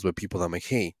surround themselves with people that I'm like,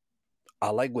 hey, I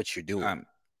like what you're doing.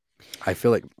 I feel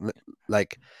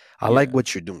like I like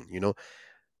what you're doing.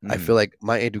 I feel like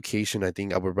my education, I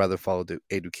think I would rather follow the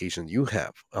education you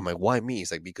have. I'm like, why me?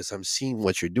 It's like, because I'm seeing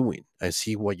what you're doing. I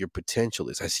see what your potential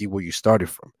is. I see where you started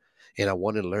from, and I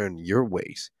want to learn your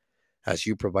ways as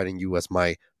you providing you as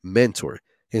my mentor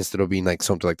instead of being like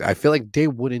something like that. I feel like they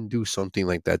wouldn't do something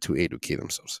like that to educate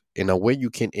themselves. In a way, you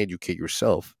can educate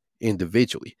yourself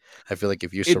individually. I feel like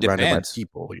if you're It surrounded by depends.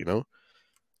 people,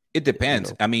 It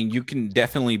depends. I mean, you can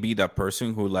definitely be that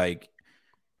person who like,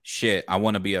 shit, I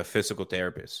want to be a physical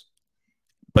therapist,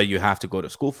 but you have to go to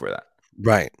school for that.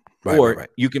 Right. Or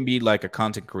you can be like a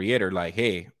content creator, like,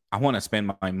 hey, I want to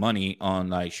spend my money on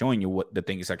like showing you what the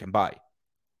things I can buy.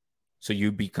 So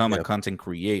you become a content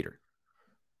creator,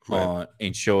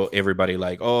 and show everybody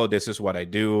like, oh, this is what I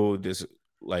do. This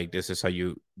is how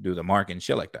you do the market and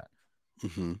shit like that.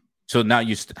 So now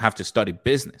you have to study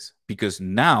business, because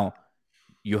now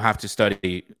you have to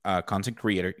study content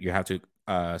creator. You have to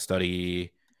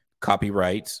study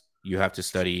copyrights. You have to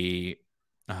study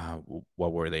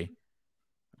what were they?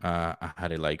 I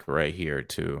had it like right here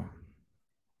too.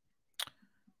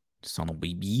 Son of a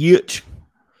bitch.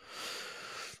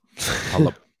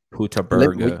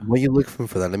 Putaberga. When you look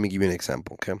for that, let me give you an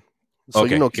example, okay? So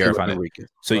okay, you find it.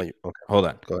 So okay. Hold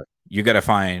on. Go ahead. You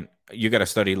gotta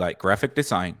study like graphic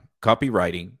design,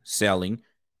 copywriting, selling,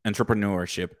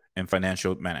 entrepreneurship, and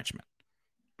financial management,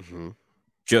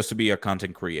 just to be a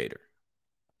content creator.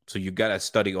 So you gotta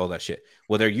study all that shit.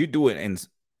 Whether you do it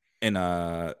in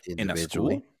a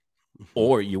school,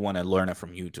 or you want to learn it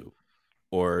from YouTube,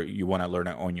 or you want to learn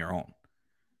it on your own.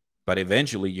 But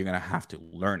eventually, you're gonna have to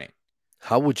learn it.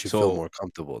 How would you feel more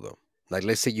comfortable though? Like,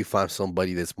 let's say you find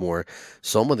somebody that's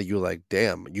someone that you're like,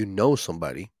 damn, you know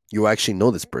somebody, you actually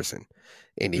know this person,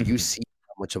 and if you see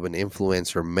how much of an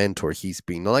influencer mentor he's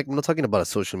being, I'm not talking about a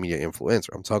social media influencer.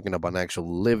 I'm talking about an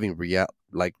actual living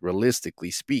like realistically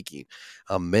speaking,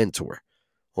 a mentor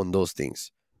on those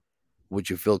things. Would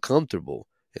you feel comfortable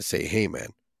and say, hey man,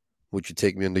 would you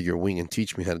take me under your wing and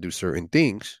teach me how to do certain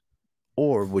things?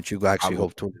 Or would you actually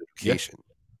hope to education? Yeah.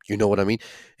 You know what I mean?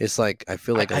 It's like I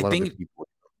feel like a lot of the people.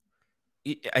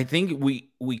 I think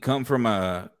we come from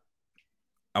I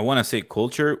want to say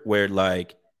culture where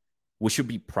like we should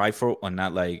be prideful and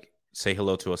not like say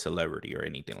hello to a celebrity or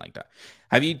anything like that.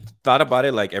 Have you thought about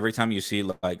it? Like every time you see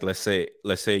like let's say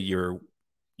you're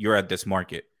at this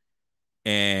market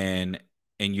and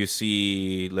you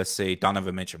see, let's say,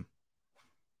 Donovan Mitchell.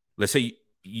 Let's say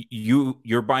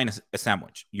you're buying a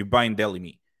sandwich, you're buying deli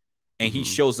meat, and he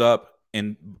shows up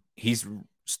and he's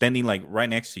standing like right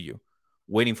next to you,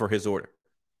 waiting for his order.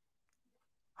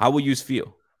 How will you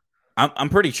feel? I'm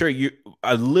pretty sure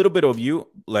a little bit of you,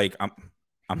 like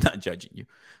I'm not judging you,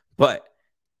 but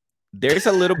there's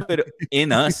a little bit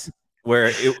in us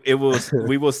where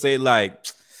we will say like,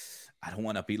 I don't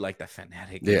want to be like that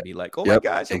fanatic and be like, oh my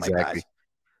gosh,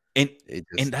 and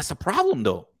that's a problem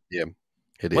though. Yeah,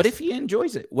 what if he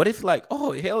enjoys it? What if like,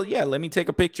 oh hell yeah, let me take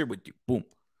a picture with you, boom.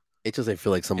 It just, I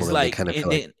feel like someone like, kind of feel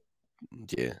like,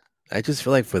 yeah, I just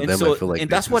feel like for them, I feel like, and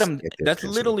that's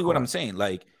literally what I'm saying.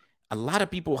 Like, a lot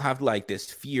of people have like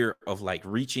this fear of like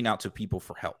reaching out to people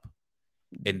for help.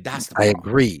 And that's the problem. I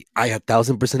agree. I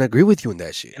 1,000% agree with you in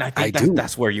that shit. And I think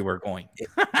that's where you were going.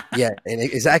 Yeah, and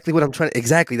exactly what I'm trying to,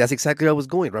 exactly. That's exactly where I was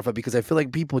going, Rafa, because I feel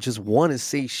like people just want to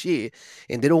say shit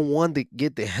and they don't want to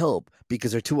get the help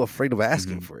because they're too afraid of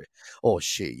asking for it. Oh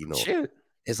shit,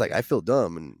 it's like, I feel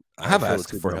dumb and I have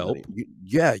asked for help.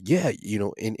 Yeah,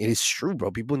 and it is true,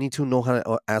 bro. People need to know how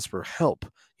to ask for help.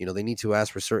 They need to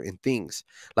ask for certain things.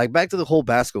 Like, back to the whole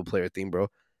basketball player thing, bro.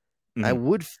 I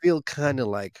would feel kind of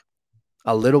like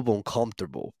a little bit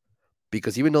uncomfortable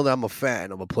because even though that I'm a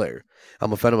fan of a player,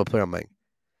 I'm like,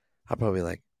 I'll probably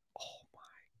like, oh my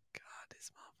God,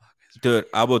 this motherfucker. Dude,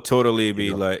 I will totally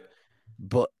be like,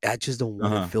 but I just don't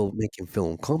want to make him feel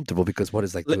uncomfortable because what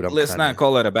is like, dude, let's not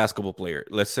call it a basketball player.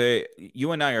 Let's say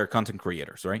you and I are content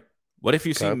creators, right? What if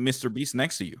you see Mr. Beast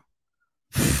next to you?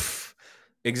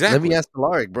 Exactly. Let me ask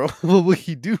Alaric, bro. What would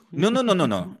he do? No.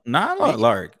 Not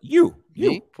Alaric. You.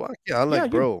 Fuck yeah. I'm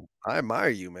like, bro, I admire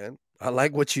you, man. I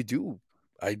like what you do.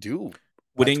 I do.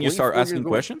 Wouldn't you start asking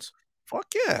questions? Fuck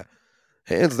yeah.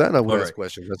 Hands down, I would ask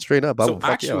questions. That's straight up. So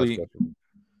actually,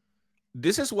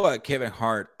 this is what Kevin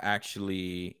Hart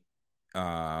actually,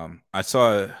 I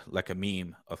saw like a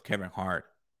meme of Kevin Hart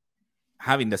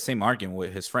having the same argument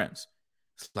with his friends.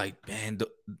 It's like, man,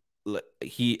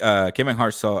 Kevin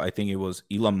Hart saw, I think it was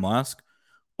Elon Musk,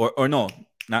 or no,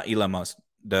 not Elon Musk,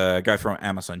 the guy from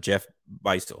Amazon, Jeff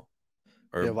Bezos.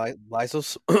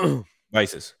 Bezos.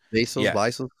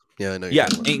 Bezos. Yeah, I know. Yeah,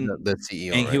 the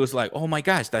CEO. And he was like, "Oh my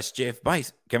gosh, that's Jeff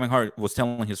Bezos." Kevin Hart was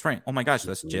telling his friend, "Oh my gosh,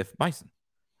 that's Jeff Bezos."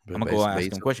 I'm gonna go ask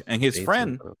him a question, and his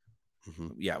friend,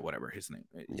 yeah, whatever his name.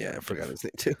 Yeah, I forgot his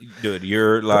name too. Dude,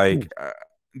 you're like,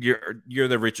 you're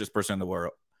the richest person in the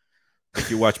world. If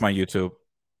you watch my YouTube,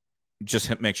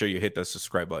 just make sure you hit the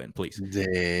subscribe button, please.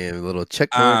 Damn, little check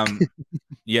mark.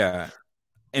 Yeah,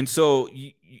 and so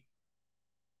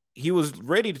he was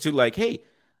ready to like, hey,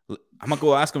 I'm gonna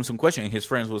go ask him some questions. And his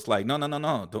friends was like, no,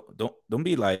 don't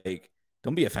be like,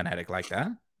 don't be a fanatic like that.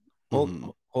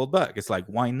 Hold back. It's like,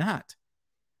 why not?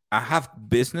 I have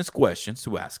business questions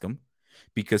to ask him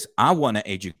because I want to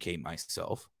educate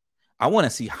myself. I want to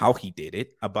see how he did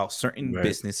it about certain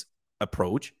business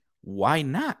approach. Why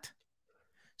not?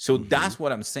 So that's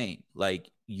what I'm saying.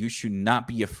 Like, you should not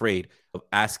be afraid of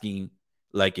asking.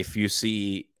 Like, if you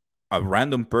see a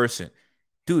random person,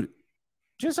 dude,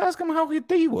 just ask him how his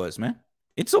day was, man.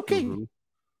 It's okay.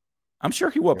 I'm sure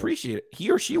he will appreciate it.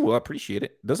 He or she will appreciate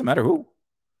it. Doesn't matter who.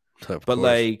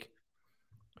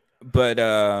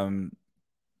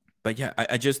 But yeah,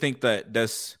 I just think that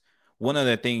that's one of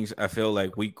the things I feel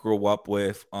like we grow up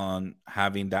with, on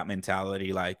having that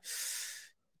mentality. Like,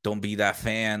 don't be that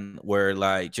fan where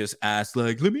like, just ask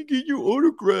like, let me get your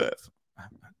autograph.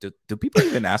 Do people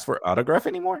even ask for autograph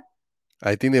anymore?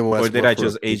 I think they will. Or did I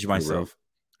just age myself?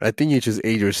 I think you just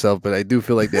age yourself, but I do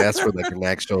feel like they ask for like an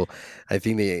actual. I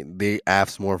think they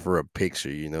ask more for a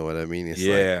picture. You know what I mean? It's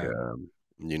like,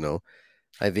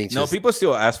 I think people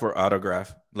still ask for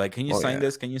autograph. Like, can you sign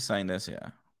this? Can you sign this? Yeah.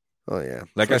 Oh yeah.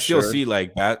 Like, I still see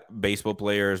like baseball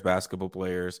players, basketball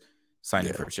players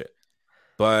signing for shit.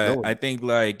 But I think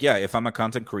like, yeah, if I'm a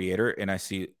content creator and I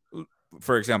see,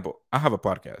 for example, I have a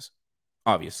podcast.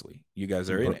 Obviously, you guys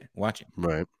are in it watching.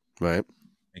 Right.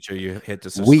 Make sure you hit the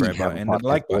subscribe button and the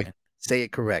like button. Say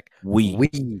it correct.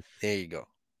 We. There you go.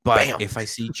 But if I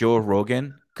see Joe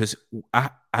Rogan, because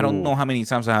I don't know how many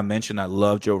times I have mentioned I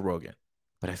love Joe Rogan,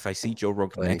 but if I see Joe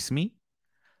Rogan next to me,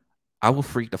 I will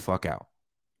freak the fuck out.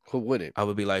 Who wouldn't? I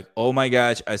would be like, oh my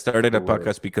gosh, I started a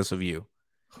podcast because of you.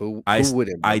 Who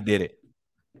wouldn't? I did it.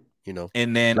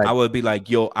 And then I would be like,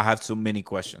 yo, I have so many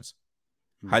questions.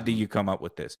 How do you come up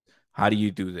with this? How do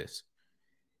you do this?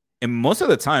 And most of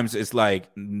the times it's like,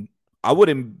 I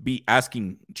wouldn't be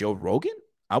asking Joe Rogan.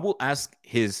 I will ask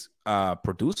his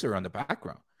producer on the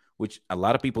background, which a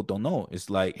lot of people don't know. It's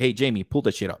like, hey, Jamie, pull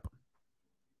that shit up.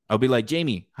 I'll be like,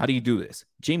 Jamie, how do you do this?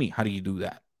 Jamie, how do you do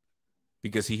that?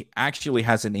 Because he actually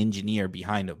has an engineer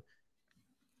behind him.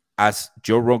 As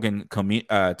Joe Rogan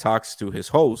talks to his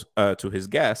host, to his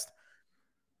guest,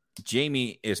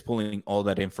 Jamie is pulling all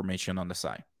that information on the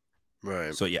side.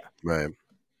 Right. So, yeah. Right.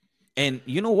 And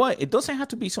you know what? It doesn't have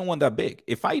to be someone that big.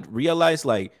 If I realize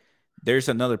like there's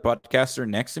another podcaster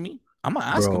next to me, I'm gonna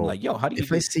ask him bro. like, yo, how do you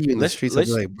If I do? see you in the streets, I'll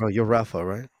be Let's like, bro, you're Rafa,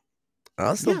 right?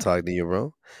 I'll still yeah, talk to you,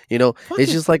 bro. fuck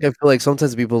It's it. just like I feel like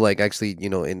sometimes people like actually,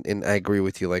 and I agree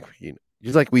with you. Like,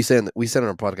 just like we said on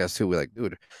our podcast too. We're like,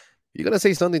 dude, you're gonna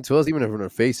say something to us, even if we're in our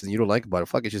face and you don't like about it.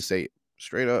 Fuck it, just say it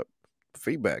straight up.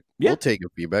 Feedback. Yeah. We'll take your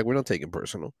feedback. We're not taking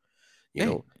personal. You Hey,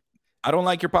 know. I don't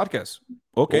like your podcast.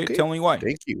 Okay, Okay. tell me why.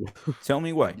 Thank you. Tell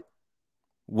me why.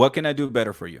 What can I do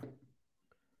better for you?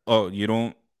 Oh, you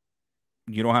don't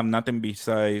have nothing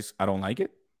besides I don't like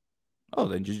it? Oh,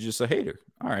 then you're just a hater.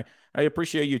 All right. I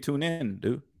appreciate you tuning in,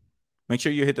 dude. Make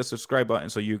sure you hit the subscribe button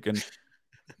so you can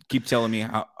keep telling me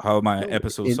how my No,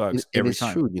 episode and sucks every it's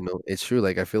time. true, it's true.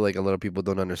 Like I feel like a lot of people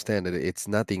don't understand that it's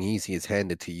nothing easy. It's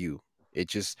handed to you.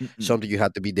 It's just Mm-mm. something you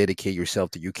have to be dedicate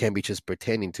yourself to. You can't be just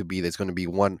pretending to be. There's going to be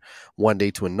one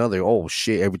day to another. Oh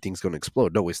shit, everything's going to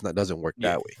explode. No, it's not. Doesn't work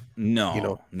Yeah. that way. You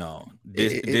know, No.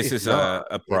 This it's is not.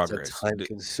 a It's a progress. time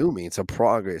consuming. It's a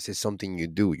progress. It's something you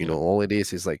do. Yeah. All it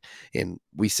is like, and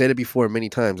we said it before many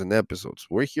times in the episodes.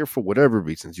 We're here for whatever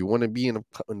reasons. You want to be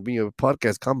be a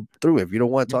podcast, come through. If you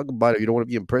don't want to Yeah. talk about it, you don't want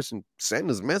to be in person, send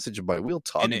us a message about it. We'll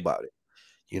talk And it about it.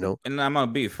 You know, and I'm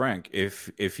gonna be frank.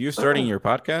 If you're starting your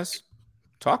podcast,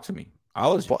 talk to me.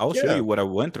 Fuck I'll show yeah, you what I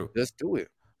went through. let's do it.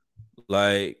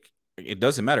 Like it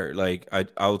doesn't matter. Like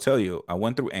I'll tell you, I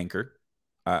went through Anchor.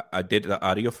 I did the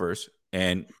audio first,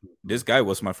 and this guy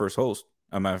was my first host,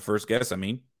 my first guest. I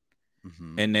mean,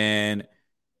 Mm-hmm. and then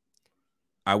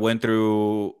I went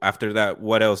through after that.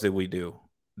 What else did we do?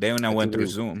 Then I I went think through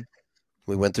Zoom.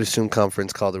 we went through Zoom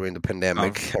conference call during the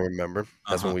pandemic. Conf- I remember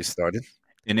that's when uh-huh. we started.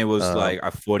 And it was Um, like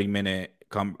a 40-minute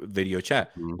video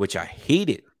chat, mhm. which I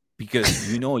hated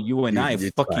because you and I you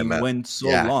time fucking out. went so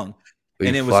Yeah, long. we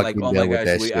And it was like, fucking oh my dealt with gosh,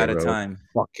 that we shit, out of bro. time.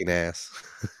 Fucking ass.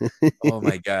 Oh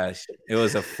my gosh. It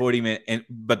was a 40-minute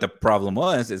but the problem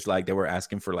was it's like they were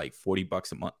asking for like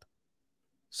 $40 a month.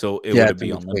 So it Yeah, would to be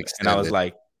me to unlimited. And I extend was it.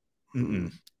 like,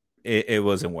 Mm, it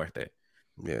wasn't worth it.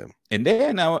 yeah. And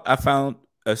then I found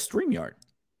a StreamYard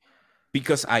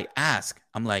because I asked,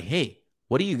 I'm like, hey,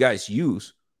 what do you guys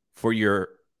use for your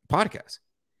podcast?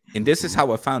 And this is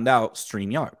how I found out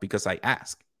StreamYard because I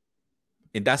asked.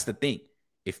 And that's the thing.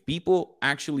 If people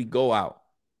actually go out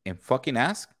and fucking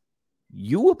ask,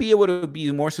 you will be able to be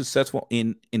more successful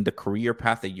in the career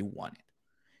path that you wanted.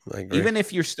 I agree. Even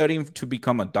if you're studying to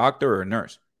become a doctor or a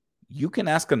nurse, you can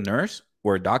ask a nurse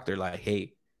or a doctor like,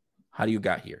 hey, how do you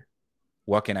got here?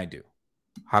 What can I do?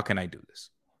 How can I do this?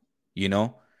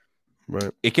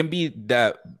 Right. It can be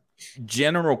that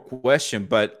general question,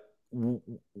 but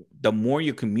the more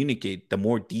you communicate, the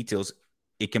more details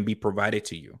it can be provided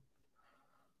to you.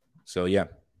 So yeah,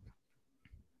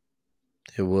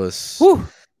 It was. Whew.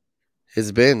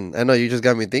 It's been. I know you just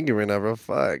got me thinking right now, bro.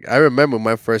 Fuck. I remember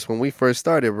when we first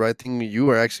started, bro. I think you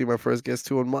were actually my first guest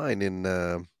too on mine,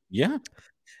 and Yeah,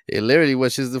 it literally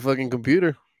was just the fucking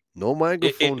computer, no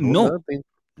microphone, no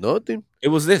no, nothing, it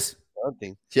was this.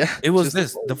 nothing. Yeah, It was just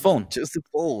this. The phone. just the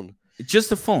phone, Just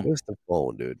the phone. just the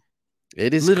phone, dude.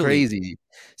 It is Literally. crazy.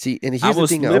 See, and I here's the was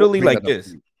thing. literally like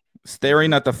this,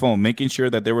 staring at the phone, making sure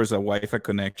that there was a Wi-Fi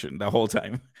connection the whole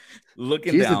time,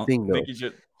 looking Here's down, the thing, though. making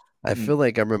sure. I feel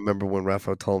like I remember when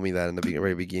Rafa told me that in the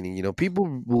very beginning.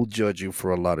 People will judge you for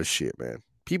a lot of shit, man.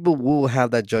 People will have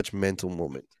that judgmental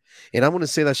moment. And I'm going to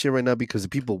say that shit right now because the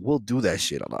people will do that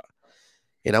shit a lot.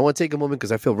 And I want to take a moment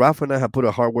because I feel Rafa and I have put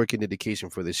a hard work and dedication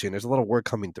for this shit. And there's a lot of work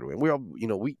coming through. And we're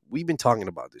all, we've been talking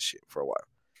about this shit for a while.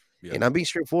 Yeah. And I'm being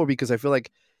straightforward because I feel like,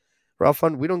 Rafa,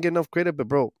 we don't get enough credit, but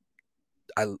bro,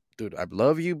 I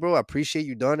love you, bro. I appreciate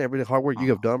you done every hard work you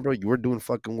have done, bro. You were doing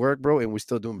fucking work, bro, and we're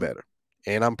still doing better.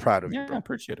 And I'm proud of you, bro. I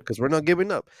appreciate it. Because we're not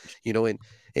giving up, and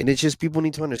it's just people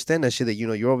need to understand that shit that,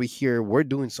 you're over here, we're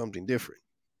doing something different.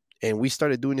 And we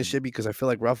started doing this shit because I feel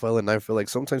like Rafael and I feel like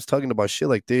sometimes talking about shit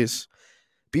like this,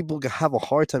 people have a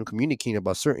hard time communicating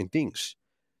about certain things.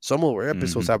 Some of our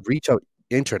episodes have reached out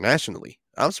internationally.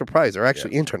 I'm surprised they're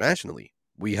actually internationally.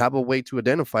 We have a way to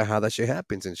identify how that shit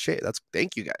happens and shit.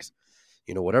 Thank you guys.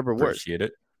 Whatever works. Appreciate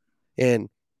it. And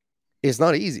it's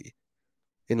not easy.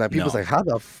 And like people's like, how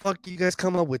the fuck you guys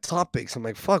come up with topics? I'm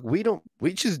like, fuck, we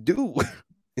just do.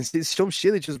 It's some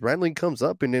shit that just randomly comes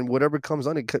up, and then whatever comes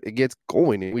on, it gets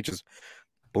going, and we just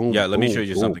boom. Yeah, let me boom, show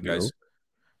you boom, something, guys.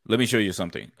 Let me show you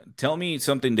something. Tell me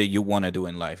something that you want to do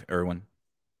in life, Erwin.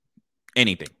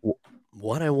 Anything.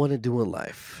 What I want to do in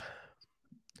life.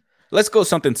 Let's go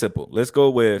something simple. Let's go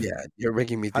with you're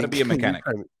making me think how to be a mechanic.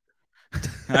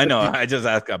 I know. I just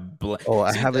asked a blank.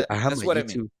 I have what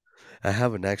YouTube. I mean. I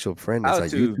have an actual friend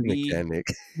that's a YouTube mechanic.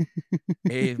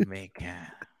 A mechanic.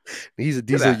 He's a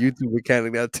YouTube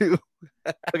mechanic now too.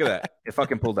 Look at that. It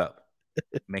fucking pulled up.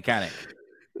 Mechanic.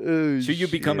 Should you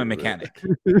become a mechanic?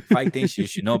 5 things you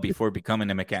should know before becoming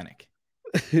a mechanic.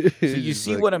 So you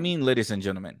see what I mean, ladies and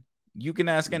gentlemen. You can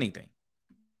ask anything.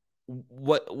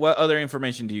 What other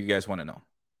information do you guys want to know?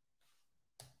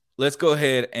 Let's go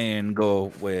ahead and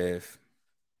go with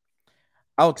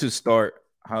how to start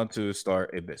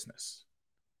a business.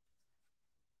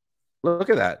 Look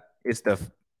at that. It's the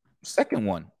second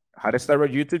one. How to start a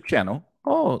YouTube channel.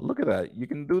 Oh, look at that. You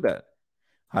can do that.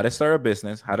 How to start a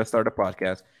business, how to start a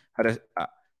podcast,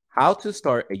 how to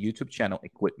start a YouTube channel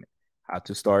equipment, how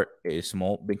to start a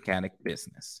small mechanic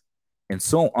business, and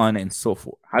so on and so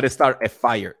forth. How to start a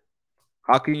fire.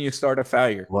 How can you start a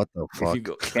fire? What the fuck? If you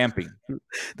go camping.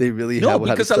 They really no,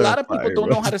 because a lot of people don't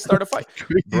know how to start a fire.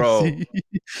 Bro.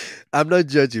 I'm not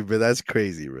judging, but that's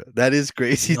crazy, bro. That is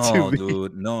crazy to me.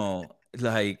 Dude, no.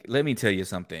 Like, let me tell you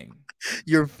something.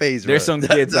 Your face, There's some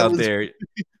kids out there.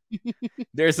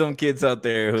 There's some kids out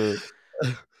there who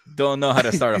don't know how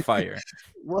to start a fire.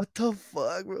 What the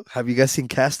fuck, bro? Have you guys seen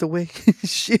Castaway?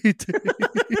 Shit.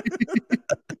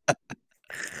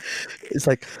 It's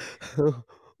like,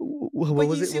 what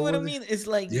was it? See what I mean? It's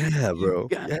like, yeah, bro.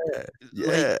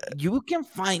 Like, you can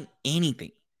find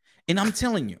anything. And I'm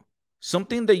telling you,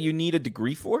 something that you need a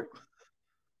degree for.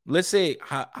 Let's say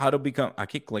how to become. I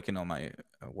keep clicking on my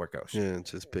workouts. Yeah,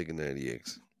 just picking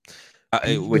 90X.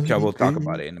 Which I will talk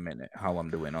about it in a minute, how I'm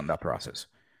doing on that process.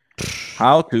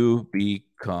 How to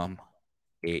become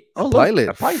a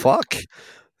pilot. Fuck.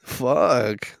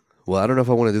 Well, I don't know if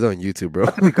I want to do that on YouTube, bro.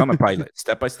 How to become a pilot.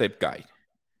 Step-by-step guide.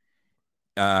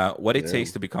 What it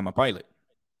takes to become a pilot.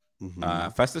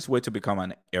 Fastest way to become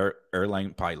an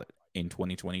airline pilot in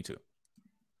 2022.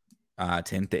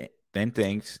 10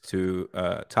 things to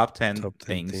top 10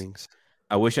 things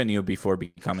I wish I knew before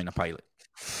becoming a pilot.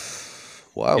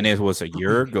 Wow. And it was a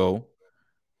year ago,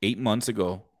 8 months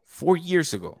ago, 4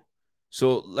 years ago.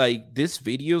 So, like, these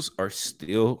videos are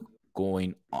still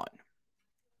going on.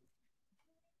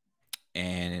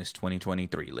 And it's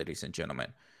 2023, ladies and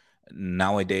gentlemen.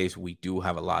 Nowadays, we do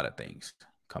have a lot of things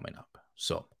coming up.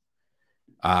 So,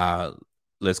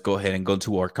 let's go ahead and go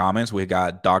to our comments. We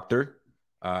got Dr.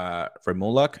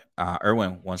 Remulak.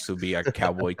 Erwin wants to be a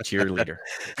cowboy cheerleader.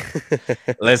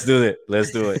 Let's do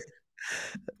it.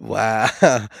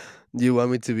 Wow. You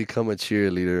want me to become a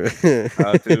cheerleader?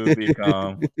 How to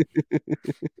become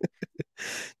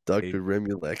Dr.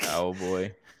 Remulak.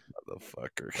 Cowboy.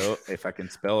 Motherfucker. Oh, if I can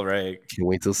spell right. Can't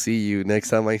wait to see you. Next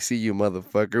time I see you,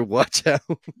 motherfucker. Watch out.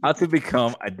 How to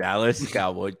become a Dallas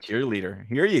Cowboy cheerleader.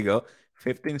 Here you go.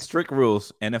 15 strict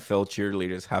rules NFL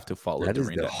cheerleaders have to follow. That is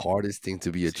the hardest thing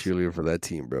to be a cheerleader for that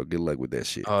team, bro. Good luck with that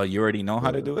shit. Oh, you already know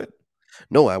how to do it?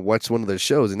 No, I watched one of their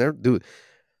shows, and they're, dude,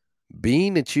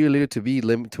 being a cheerleader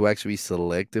to actually be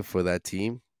selected for that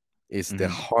team is the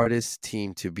hardest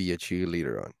team to be a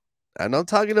cheerleader on. I'm not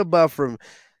talking about I'm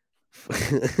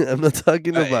not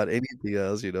talking about anything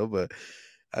else, but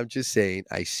I'm just saying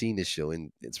I've seen the show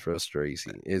and it's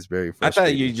frustrating. It's very frustrating.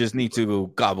 I thought you just need to go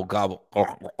gobble.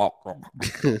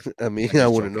 I mean, I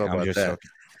wouldn't know about that.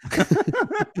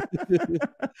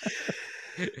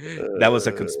 That was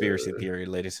a conspiracy theory,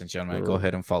 ladies and gentlemen. Go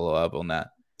ahead and follow up on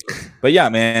that. But yeah,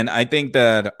 man, I think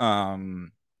that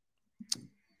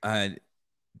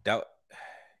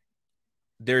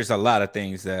there's a lot of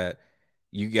things that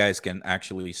you guys can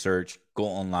actually search, go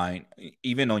online,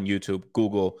 even on YouTube,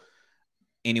 Google,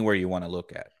 anywhere you want to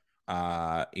look at.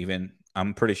 Even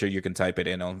I'm pretty sure you can type it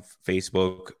in on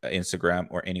Facebook, Instagram,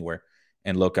 or anywhere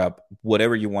and look up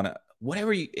whatever you want to,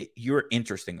 whatever you're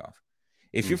interested of.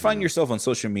 If you find yourself on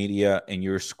social media and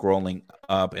you're scrolling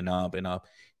up and up and up,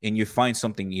 and you find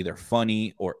something either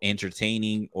funny or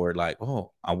entertaining or like,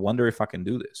 oh, I wonder if I can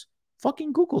do this,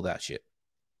 fucking Google that shit.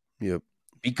 Yep.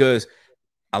 Because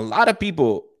a lot of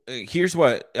people, here's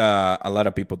what a lot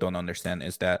of people don't understand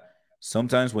is that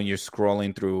sometimes when you're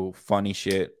scrolling through funny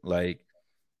shit, like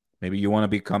maybe you want to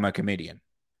become a comedian.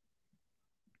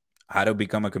 How to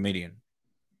become a comedian?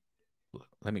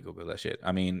 Let me Google that shit.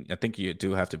 I mean, I think you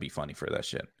do have to be funny for that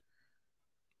shit.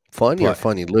 Funny or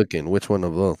funny looking? Which one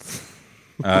of both?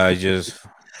 Just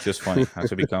funny. How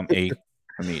to become a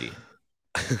comedian.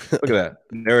 Look at that.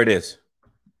 There it is.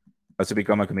 How to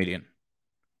become a comedian.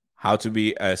 How to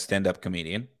be a stand-up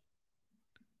comedian.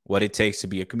 What it takes to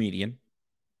be a comedian.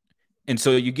 And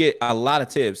so you get a lot of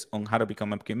tips on how to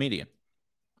become a comedian,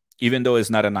 even though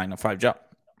it's not a 9-to-5 job.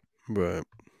 Right.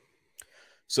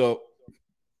 So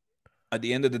at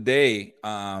the end of the day,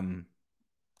 I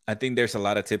think there's a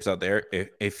lot of tips out there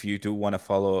if you do want to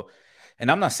follow. And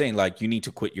I'm not saying like you need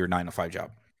to quit your 9-to-5 job.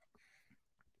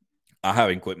 I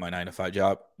haven't quit my 9-to-5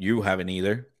 job. You haven't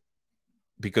either,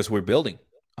 because we're building.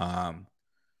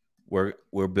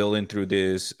 we're building through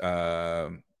this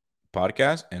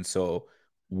podcast, and so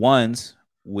once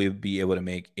we'll be able to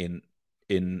make in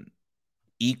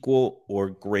equal or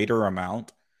greater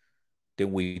amount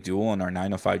than we do on our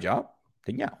 9 to 5 job,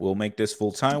 then yeah, we'll make this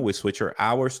full time. We switch our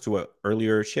hours to an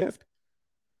earlier shift,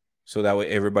 so that way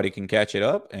everybody can catch it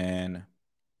up and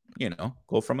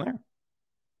go from there.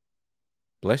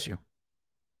 Bless you.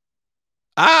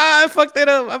 I fucked it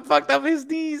up. I fucked up his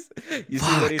sneeze. You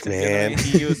see what he said?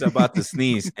 He was about to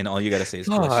sneeze, and all you gotta say is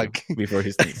bless you before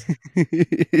he sneezes.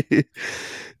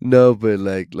 No, but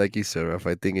like you said, Raf,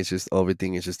 I think it's just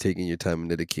everything is just taking your time and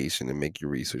dedication and make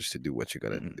your research to do what you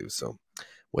gotta do. So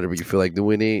whatever you feel like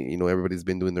doing it, everybody's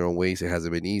been doing their own ways. It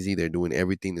hasn't been easy. They're doing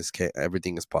everything is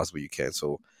possible you can.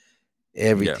 So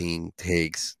everything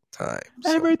takes time.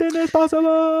 So everything is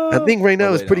possible. I think right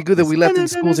now it's pretty good that we left in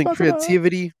schools and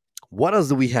creativity. What else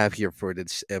do we have here for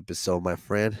this episode, my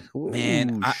friend?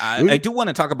 Man, I do want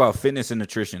to talk about fitness and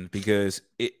nutrition because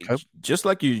just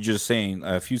like you just saying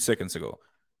a few seconds ago,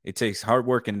 it takes hard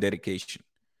work and dedication.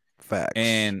 Facts.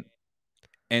 And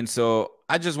so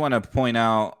I just want to point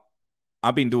out,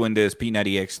 I've been doing this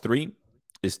P90X3.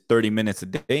 It's 30 minutes a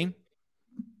day.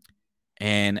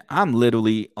 And I'm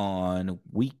literally on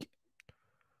week.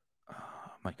 Oh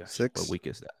my gosh. 6? What week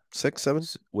is that? 6, 7?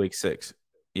 Week 6.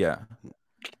 Yeah.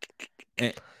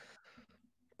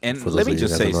 And let me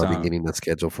just say something. I've been getting the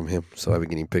schedule from him, so I've been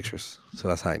getting pictures. So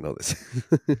that's how I know this.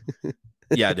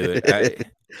 Yeah, dude.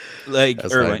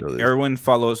 Erwin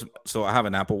follows. So I have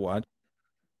an Apple Watch.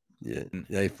 Yeah,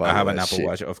 I have an Apple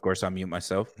Watch. Of course, I mute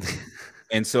myself.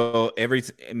 And so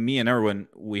me and Erwin,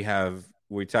 we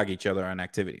tag each other on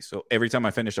activities. So every time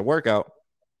I finish a workout,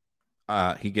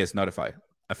 he gets notified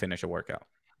I finish a workout.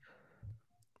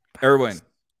 Erwin,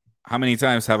 how many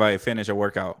times have I finished a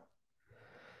workout?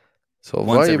 So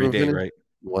once every day, right?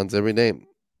 Once every day.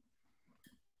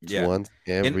 Yeah. Once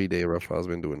every day, Rafael's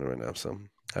been doing it right now. So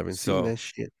I haven't seen that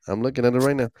shit. I'm looking at it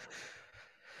right now.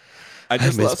 I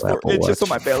just lost 4 inches on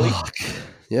my belly. Fuck.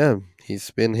 Yeah, he's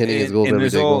been hitting his goals every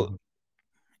day.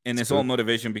 And it's all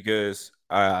motivation because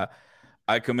I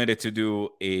committed to do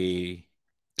a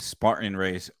Spartan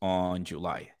race on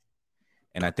July.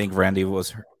 And I think Randy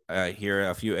was here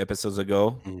a few episodes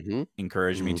ago,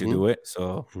 encouraged me to do it.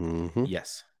 So,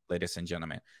 yes, ladies and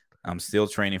gentlemen, I'm still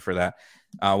training for that.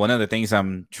 One of the things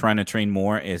I'm trying to train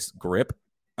more is grip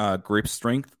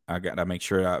strength. I got to make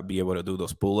sure I'll be able to do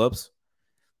those pull-ups.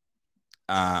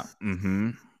 Hey,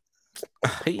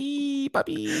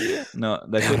 papi. No,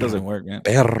 that shit doesn't work, man.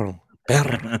 Perro.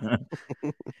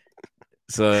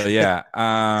 So, yeah.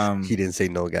 He didn't say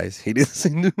no, guys. He didn't say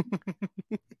no.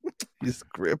 Just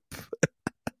grip.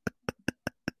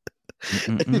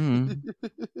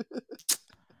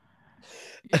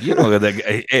 You know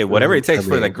that. Hey, whatever it takes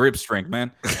for the grip strength,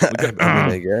 man.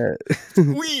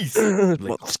 Squeeze.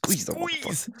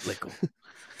 Squeeze.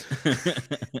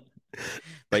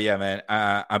 But yeah, man,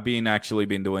 I've actually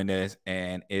been doing this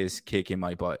and it's kicking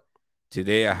my butt.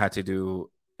 Today I had to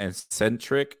do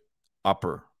eccentric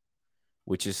upper,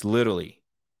 which is literally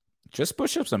just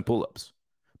push-ups and pull-ups.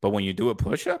 But when you do a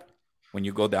push-up, when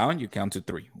you go down, you count to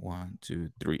 3. 1, 2,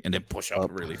 3, and then push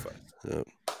up really fast. Yep.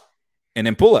 And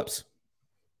then pull-ups.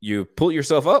 You pull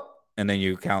yourself up, and then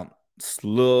you count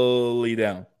slowly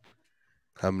down.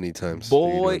 How many times?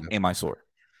 Boy, am I sore.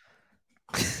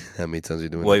 How many times are you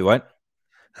doing Wait, what?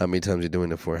 How many times are you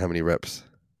doing it for? How many reps?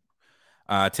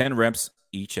 10 reps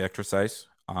each exercise.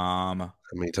 How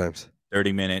many times?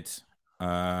 30 minutes.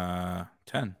 10.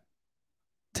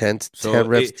 10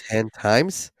 reps 10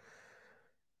 times?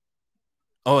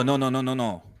 Oh, no.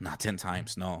 Not 10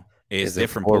 times. No. It's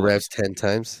different. 4 reps 10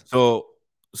 times? So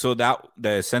that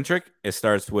the eccentric, it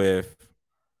starts with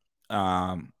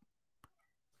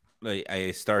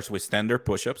it starts with standard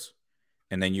push-ups,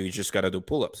 and then you just got to do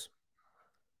pull-ups.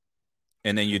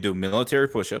 And then you do military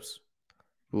push-ups.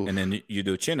 Oof. And then you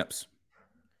do chin-ups.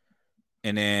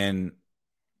 And then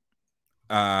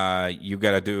you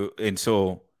got to do, and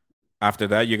so after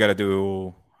that, you got to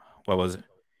do, what was it?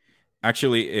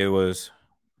 Actually, it was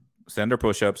standard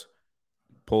push-ups,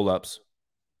 pull-ups,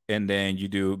 and then you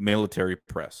do military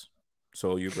press.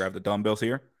 So you grab the dumbbells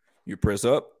here, you press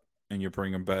up, and you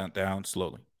bring them back down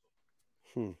slowly.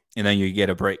 And then you get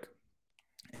a break.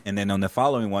 And then on the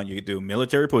following one, you do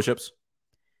military push-ups.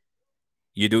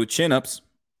 You do chin-ups.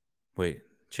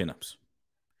 Chin-ups.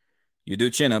 You do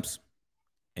chin-ups.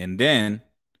 And then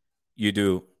you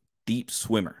do deep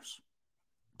swimmers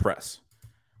press,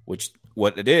 which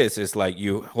what it is like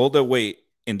you hold the weight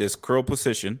in this curl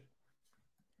position.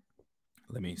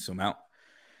 Let me zoom out.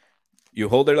 You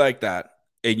hold it like that,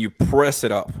 and you press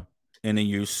it up. and then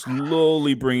you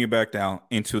slowly bring it back down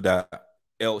into that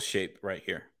L shape right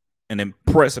here, and then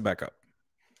press it back up.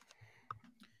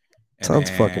 And sounds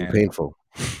fucking painful.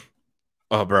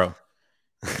 Oh, bro,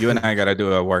 you and I gotta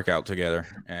do a workout together,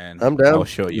 and I'm down. I'll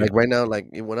show you. Like right now, like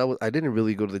when I didn't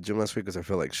really go to the gym last week because I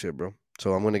feel like shit, bro.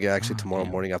 So I'm gonna get actually tomorrow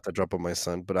morning after I drop off my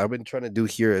son. But I've been trying to do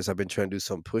here is I've been trying to do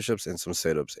some push-ups and some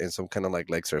sit-ups and some kind of like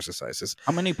legs exercises.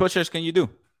 How many push-ups can you do?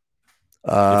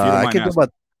 I can do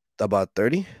about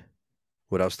 30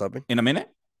 without stopping. In a minute?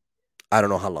 I don't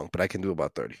know how long, but I can do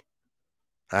about 30.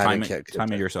 Time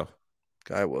it yourself.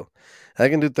 I will. I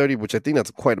can do 30, which I think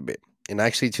that's quite a bit. And I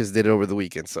actually just did it over the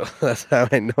weekend, so that's how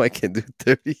I know I can do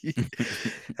 30.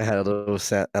 I had a little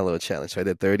challenge, so I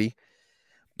did 30.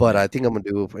 But I think I'm gonna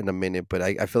do it in a minute. But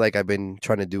I feel like I've been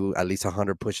trying to do at least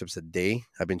 100 push-ups a day.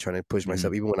 I've been trying to push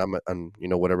myself, even when I'm on,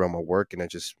 whatever I'm at work, and I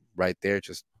just right there,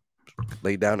 just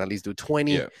lay down, at least do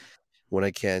 20. Yeah. When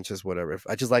I can, just whatever.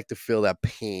 I just like to feel that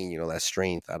pain, that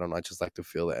strength. I don't know. I just like to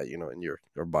feel that, in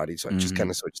your body. So I just kind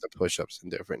of switch the push-ups in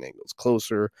different angles,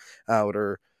 closer,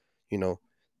 outer,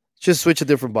 just switch a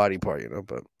different body part,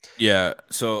 But yeah,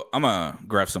 so I'm gonna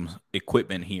grab some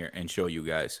equipment here and show you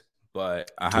guys.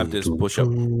 But I have this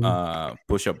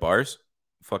push-up bars,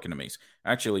 fucking amazing.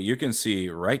 Actually, you can see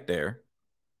right there.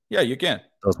 Yeah, you can.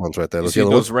 Those ones right there. You see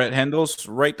those red handles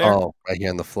right there? Oh, right here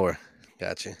on the floor.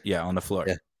 Gotcha. Yeah, on the floor.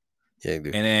 Yeah, you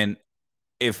do. And then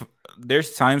if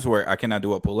there's times where I cannot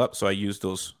do a pull-up, so I use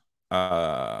those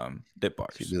dip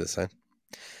bars. You do the same.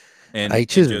 And I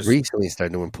just recently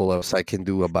started doing pull-ups. I can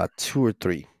do about 2 or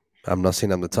 3. I'm not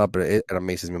saying I'm the top, but it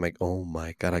amazes me. I'm like, oh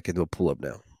my God, I can do a pull-up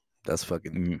now. That's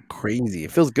fucking crazy.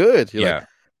 It feels good. You're like,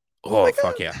 oh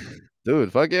fuck yeah.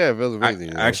 Dude, fuck yeah. It feels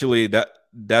amazing. Actually,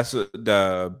 that's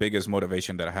the biggest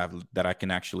motivation that I have, that I can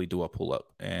actually do a pull-up.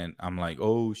 And I'm like,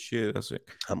 oh shit, that's it.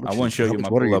 I want to show you my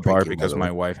pull-up bar because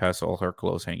my wife has all her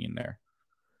clothes hanging there.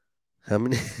 How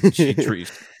many?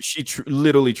 she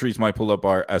literally treats my pull-up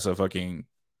bar as a fucking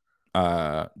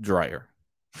dryer.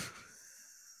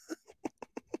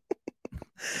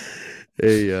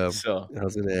 Hey, I was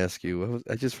gonna ask you.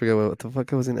 I just forgot what the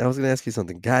fuck I was gonna ask you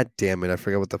something. God damn it, I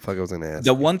forgot what the fuck I was gonna ask.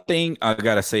 The one thing I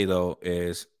gotta say though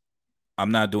is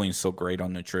I'm not doing so great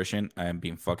on nutrition. I am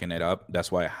being fucking it up.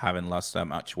 That's why I haven't lost that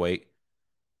much weight.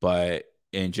 But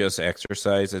in just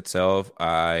exercise itself,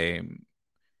 I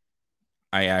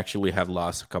actually have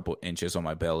lost a couple inches on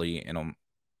my belly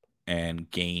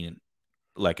and gained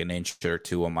like an inch or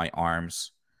 2 on my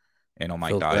arms and on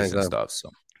my thighs and stuff. So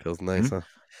feels nice, huh?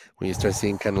 When you start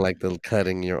seeing kind of like the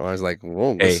cutting your arms, like,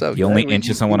 whoa, what's up? The only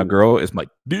inches I want to grow is my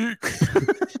dick.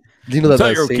 Do you know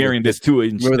that you're carrying this 2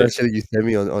 inch? Remember that shit you sent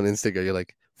me on Instagram? You're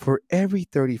like, for every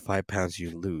 35 pounds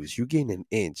you lose, you gain an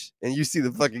inch. And you see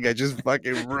the fucking guy just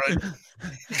fucking run.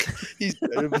 He's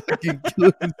fucking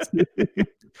killing it.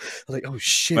 I'm like, oh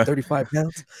shit, 35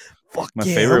 pounds? Fuck my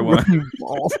yeah, favorite one.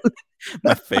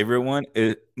 My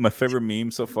favorite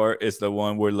meme so far is the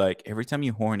one where like every time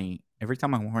I'm horny,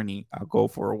 I'll go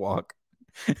for a walk.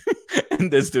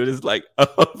 And this dude is like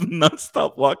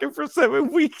non-stop walking for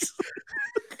 7 weeks.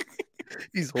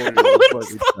 He's horny all the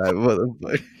fucking time,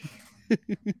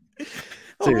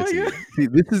 Seriously. See,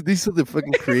 these are the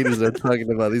fucking creators I'm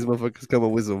talking about. These motherfuckers come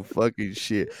up with some fucking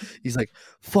shit. He's like,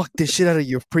 fuck this shit out of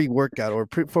your pre-workout or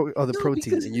the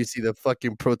protein. And you see the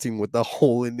fucking protein with the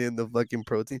hole in the fucking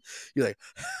protein. You're like,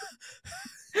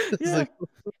 like,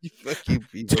 you fucking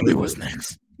people. Tell me what's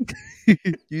next. You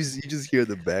just hear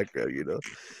the background,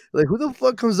 Like, who the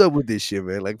fuck comes up with this shit,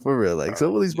 man? Like, for real. Like,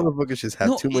 some of these motherfuckers just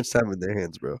have too much time in their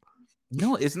hands, bro.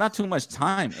 No, it's not too much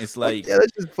time. It's like, yeah,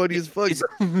 that's just funny as fuck.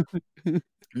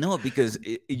 No, because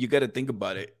you got to think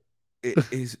about it.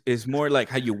 It's more like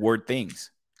how you word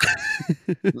things.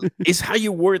 It's how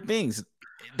you word things.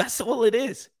 That's all it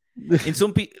is. And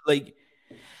some people, like,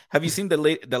 have you seen the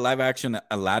live action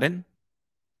Aladdin?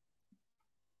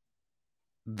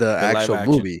 The actual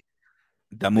movie.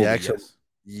 The movie. Actual,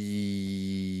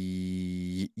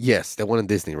 yes, the one in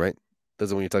Disney, right? That's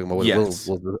the one you're talking about. Yes.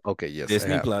 Okay, yes.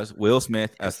 Disney Plus, Will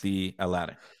Smith as the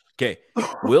Aladdin. Okay.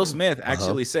 Will Smith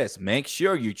actually says, make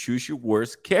sure you choose your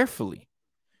words carefully.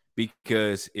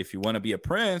 Because if you want to be a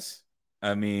prince,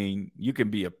 I mean, you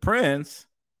can be a prince,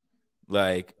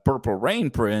 like Purple Rain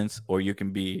Prince, or you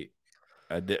can be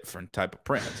a different type of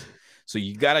prince. So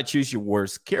you got to choose your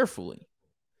words carefully.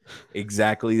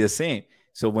 Exactly the same.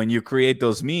 So when you create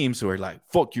those memes who are like,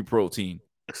 fuck you, protein.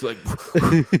 It's like,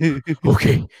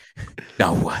 okay,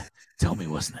 now what? Tell me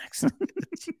what's next.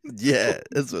 Yeah,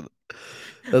 that's what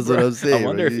I'm saying. I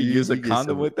wonder if you use a get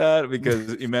condom with that,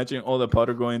 because imagine all the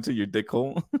powder going into your dick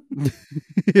hole.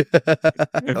 If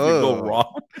you go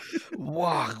raw.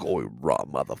 Wow, going raw,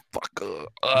 motherfucker.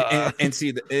 And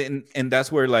see, and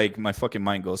that's where like my fucking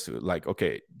mind goes to. Like,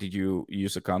 okay, did you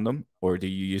use a condom, or did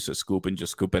you use a scoop and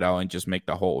just scoop it out and just make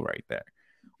the hole right there?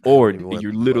 Or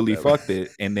you literally fucked it,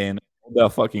 and then the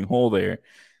fucking hole there,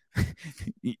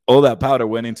 all that powder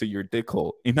went into your dick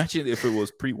hole. Imagine if it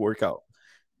was pre-workout.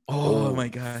 Oh my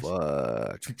gosh.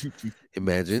 Fuck.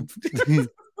 Imagine.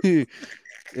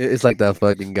 It's like that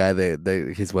fucking guy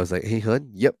that his wife's like, hey,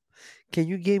 hun, yep. Can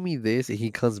you give me this? And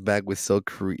he comes back with so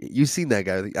Korean. You seen that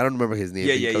guy? I don't remember his name.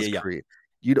 Yeah. Korean.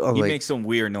 You know, he makes some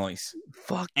weird noise.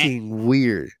 Fucking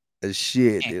weird as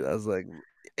shit, dude. I was like,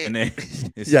 and then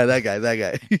yeah, that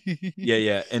guy.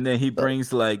 yeah. And then he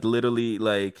brings like literally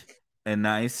like a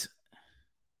nice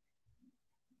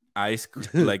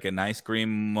like an ice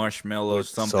cream marshmallow or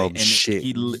something, and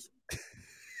shit.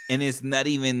 And it's not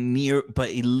even near, but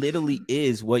it literally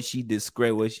is what she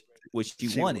described, what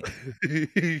she wanted.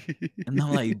 And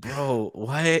I'm like, bro,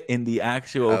 what in the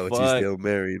actual How is he still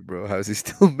married, bro? How is he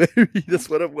still married? That's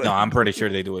what I'm wondering. No, I'm pretty sure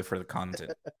they do it for the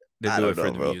content. They do it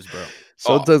for the views, bro.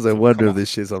 Sometimes I wonder if this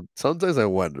shit's on. Sometimes I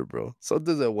wonder, bro.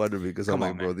 Sometimes I wonder because I'm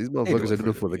like, bro, these motherfuckers are doing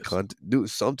it for the content. Dude,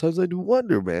 sometimes I do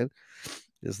wonder, man.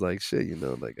 It's like shit, you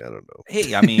know, like I don't know.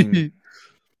 Hey, I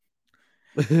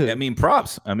mean,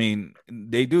 props. I mean,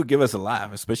 they do give us a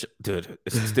laugh, especially, dude.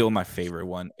 It's still my favorite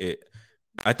one.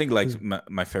 I think like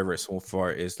my favorite so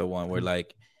far is the one where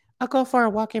like, I go for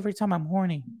a walk every time I'm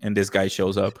horny, and this guy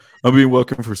shows up. I've been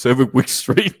walking for 7 weeks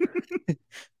straight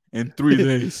in 3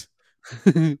 days.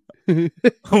 I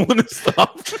want to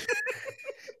stop.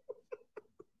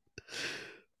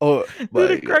 Oh,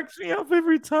 dude, it cracks me up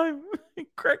every time.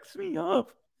 It cracks me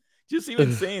up. Just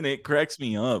even saying it cracks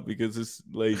me up because it's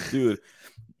like, dude,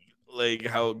 like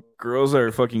how girls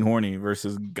are fucking horny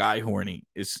versus guy horny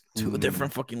is 2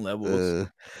 different fucking levels.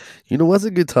 You know what's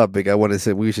a good topic I want to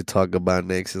say we should talk about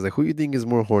next is like, who you think is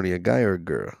more horny, a guy or a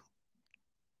girl?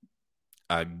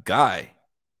 A guy.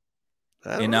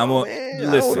 I don't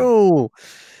know.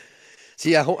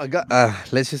 See, I got.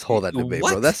 Let's just hold that debate,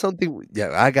 bro. That's something.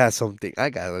 Yeah, I got something. I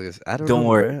don't. Don't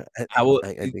worry. I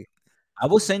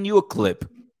will send you a clip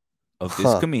of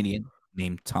this comedian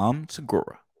named Tom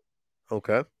Segura.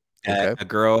 Okay. A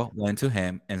girl went to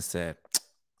him and said,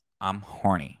 "I'm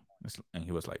horny," and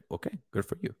he was like, "Okay, good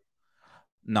for you."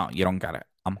 No, you don't got it.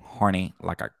 I'm horny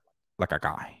like a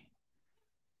guy,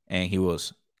 and he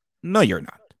was, "No, you're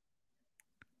not."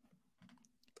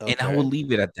 Okay. And I will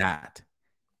leave it at that,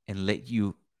 and let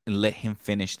him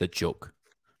finish the joke,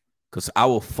 because I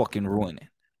will fucking ruin it.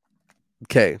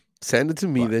 Okay, send it to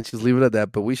me. Then just leave it at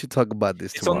that. But we should talk about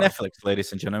this tomorrow. It's on Netflix,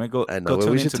 ladies and gentlemen. I know.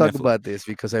 We should talk about this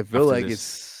because I feel like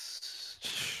it's.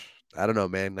 I don't know,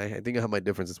 man. I think I have my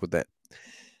differences with that.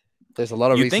 There's a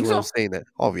lot of reasons why I'm saying that.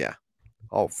 Oh yeah.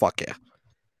 Oh fuck yeah,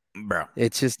 bro.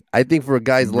 It's just I think for a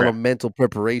guy, it's a lot of mental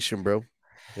preparation, bro.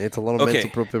 It's a lot of mental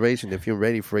preparation. If you're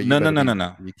ready for it, no.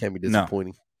 You can't be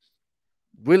disappointing.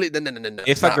 No. Really? No.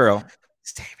 If a girl,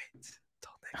 save it.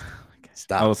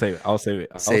 Stop. I'll save it.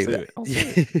 Save it.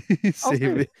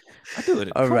 I do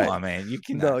it. Come on, man. You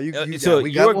can. No, we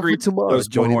got agree tomorrow.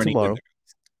 Joining tomorrow.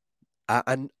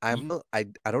 I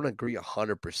don't agree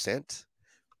 100%,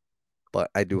 but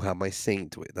I do have my saying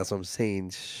to it. That's what I'm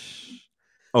saying.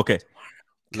 Okay.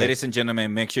 Ladies and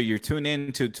gentlemen, make sure you tune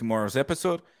in to tomorrow's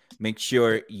episode. Make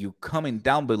sure you comment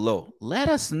down below. Let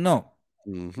us know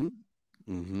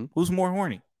who's more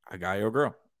horny, a guy or a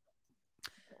girl.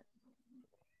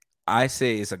 I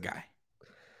say it's a guy.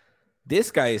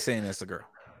 This guy is saying it's a girl.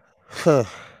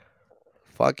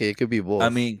 Fuck it could be both. I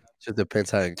mean, just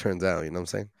depends how it turns out. You know what I'm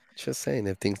saying? Just saying,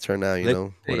 if things turn out,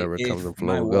 whatever comes and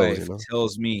flow goes. My wife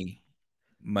tells me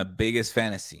my biggest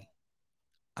fantasy,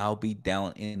 I'll be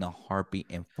down in a heartbeat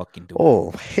and fucking do it.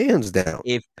 Oh, hands down.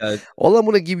 All I'm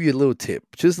gonna give you a little tip,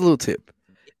 just a little tip.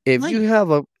 If you have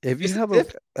a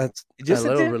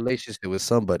little relationship with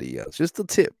somebody else, just a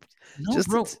tip. No, just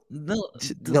bro. No,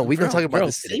 we're not talking about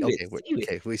this today. Okay,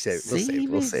 we save it.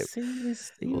 We'll save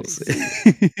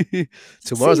it.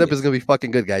 Tomorrow's episode is gonna be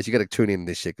fucking good, guys. You gotta tune in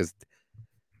this shit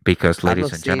because,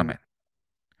 ladies and gentlemen,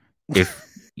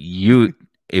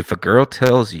 if a girl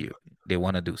tells you they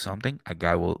want to do something, a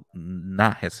guy will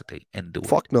not hesitate and do it.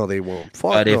 Fuck no, they won't.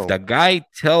 But if the guy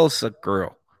tells a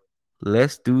girl,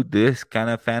 let's do this kind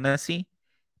of fantasy,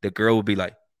 the girl will be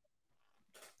like,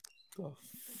 oh,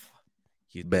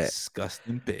 you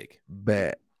disgusting pig.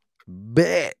 Bet.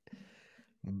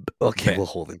 Okay, we'll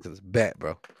hold into this. Bet,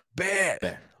 bro.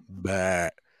 Bet.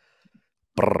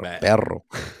 Perro.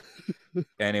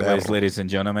 Anyways, ladies and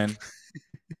gentlemen,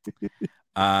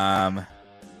 I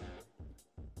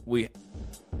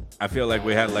feel like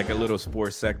we had like a little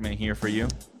sports segment here for you.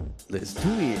 Let's do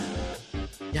it.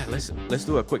 Yeah, let's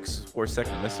do a quick sports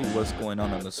segment. Let's see what's going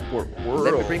on in the sport world.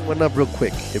 Let me bring one up real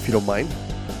quick, if you don't mind.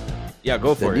 Yeah,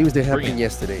 go for it. The news that happened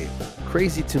yesterday.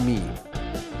 Crazy to me.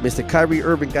 Mr. Kyrie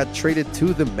Irving got traded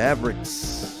to the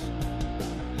Mavericks.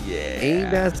 Yeah.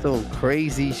 Ain't that some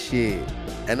crazy shit?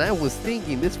 And I was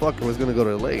thinking this fucker was going to go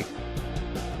to LA.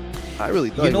 I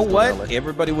really thought. You know what?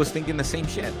 Everybody was thinking the same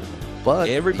shit. But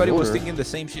everybody was thinking the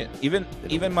same shit.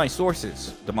 Even my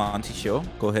sources. The Monty Show.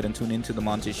 Go ahead and tune into the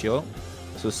Monty Show.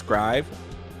 Subscribe.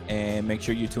 And make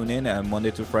sure you tune in on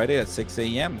Monday to Friday at 6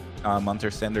 a.m.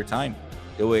 Mountain Standard Time.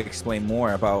 They will explain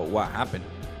more about what happened.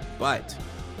 But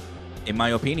in my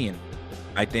opinion,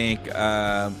 I think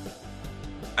the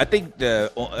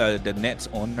Nets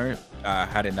owner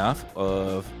had enough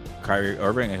of Kyrie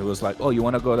Irving, and he was like, "Oh, you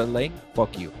want to go to LA?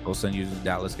 Fuck you. I'll send you to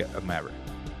Dallas, get a Maverick."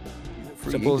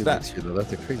 Simple as that. Year, though.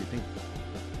 That's a crazy thing.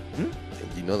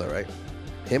 You know that, right?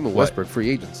 Him and Westbrook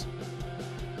free agents.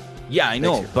 Yeah, I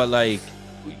know, but like,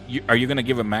 are you gonna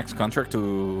give a max contract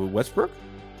to Westbrook?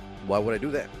 Why would I do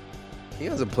that? He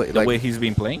hasn't played the way he's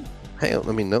been playing. Hell,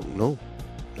 I mean, no.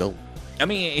 I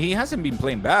mean, he hasn't been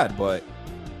playing bad, but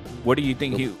where do you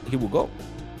think he will go?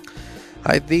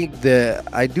 I think that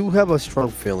I do have a strong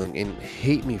feeling, and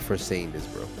hate me for saying this,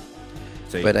 bro.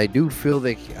 But I do feel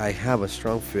that I have a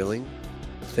strong feeling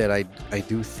that I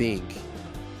do think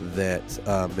that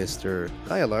Mr.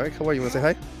 Hi, Alaric. How are you? Want to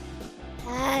say hi?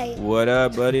 Hi. What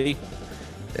up, buddy?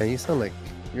 Yeah, you sound like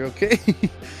you're okay.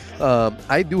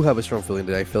 I do have a strong feeling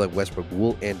that I feel like Westbrook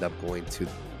will end up going to,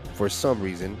 for some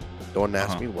reason, don't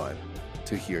ask me why,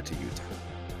 to Utah.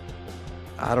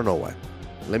 I don't know why.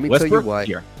 Let me tell you why.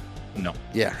 Here. No.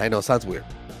 Yeah, I know. Sounds weird.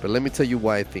 But let me tell you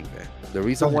why I think that. The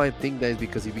reason why I think that is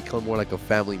because he become more like a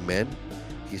family man.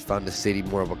 He's found the city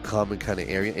more of a common kind of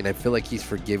area. And I feel like he's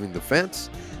forgiving the fans.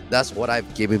 That's what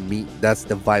I've given me. That's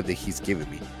the vibe that he's giving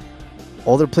me.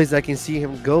 Other places I can see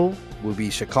him go will be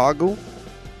Chicago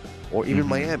or even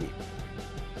Miami.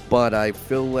 But I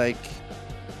feel like,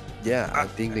 I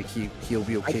think that he'll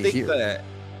be okay here.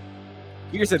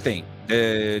 Here's the thing.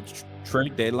 The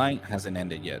trade deadline hasn't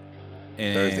ended yet.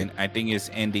 And Thursday. I think it's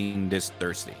ending this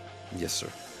Thursday. Yes, sir.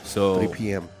 So 3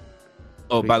 p.m.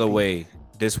 Oh, by the way,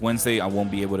 this Wednesday I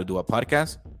won't be able to do a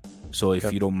podcast. So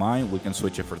if you don't mind, we can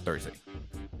switch it for Thursday.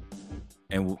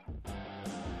 And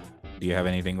do you have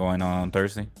anything going on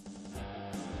Thursday?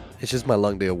 It's just my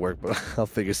long day of work, but we'll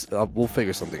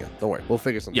figure something out. Don't worry, we'll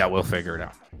figure something. Yeah, we'll figure it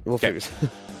out. We'll figure.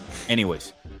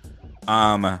 Anyways,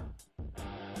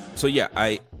 so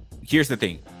yeah, here's the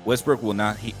thing: Westbrook will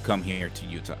not come here to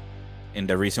Utah, and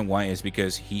the reason why is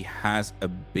because he has a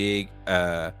big,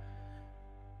 what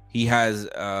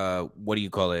do you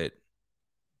call it?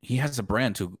 He has a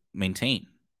brand to maintain.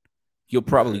 He'll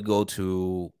probably go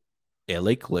to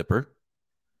LA Clipper,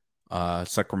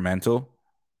 Sacramento,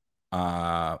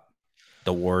 the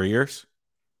Warriors.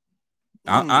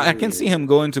 I can see him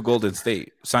going to Golden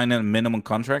State, sign a minimum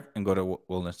contract, and go to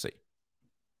Golden State.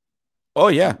 Oh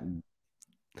yeah,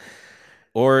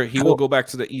 or he will go back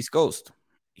to the East Coast.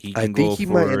 I think he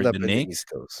might end up in the East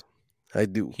Coast. I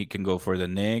do. He can go for the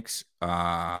Knicks,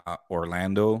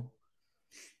 Orlando,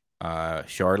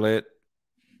 Charlotte,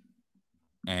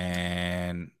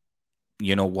 and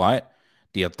you know what?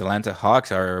 The Atlanta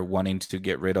Hawks are wanting to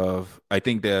get rid of. I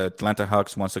think the Atlanta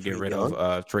Hawks wants to get rid of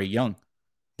Trae Young.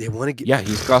 They want to get. Yeah,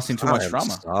 he's causing too much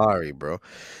drama. Sorry, bro.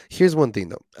 Here's one thing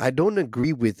though. I don't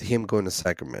agree with him going to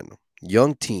Sacramento.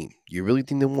 Young team. You really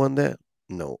think they want that?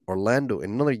 No. Orlando,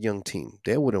 another young team.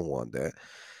 They wouldn't want that.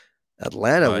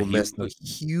 Atlanta will mess up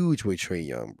huge with Trae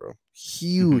Young, bro.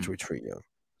 Huge with Trae Young.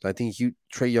 I think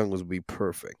Trae Young would be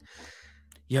perfect.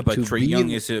 Yeah, but Trae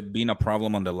Young is being a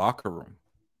problem on the locker room.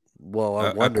 Well,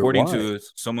 I wonder according why. to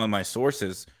some of my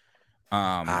sources,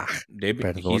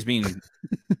 he's been.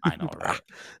 I know, right?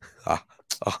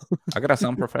 I gotta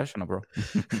sound professional, bro.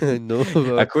 No,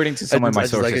 according to some of my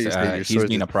sources, he's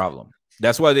been a problem.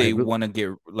 That's why they want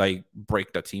to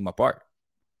break the team apart.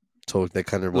 So they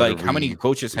kind of how many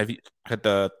coaches had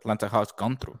the Atlanta Hawks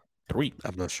gone through? 3.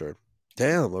 I'm not sure.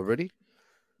 Damn, already?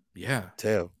 Yeah.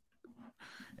 Damn.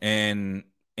 And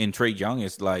Trae Young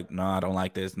is like, no, I don't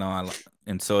like this. No,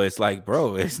 and so it's like,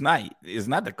 bro, it's not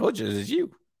the coaches, it's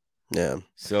you. Yeah.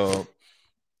 So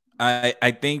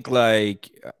I think like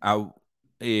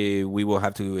we will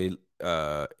have to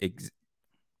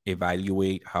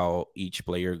evaluate how each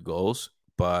player goes,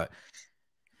 but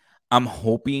I'm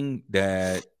hoping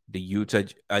that the Utah.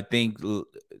 I think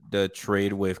the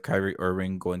trade with Kyrie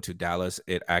Irving going to Dallas,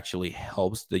 it actually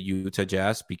helps the Utah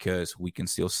Jazz because we can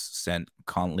still send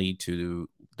Conley to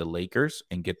the Lakers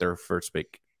and get their first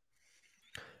pick.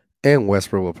 And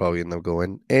Westbrook will probably end up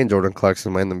going, and Jordan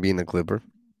Clarkson might end up being a Clipper.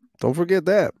 Don't forget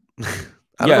that.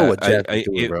 I don't know what Jazz is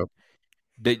doing, bro.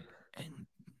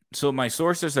 So my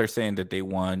sources are saying that they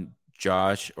want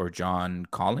Josh or John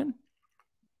Collin,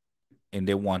 and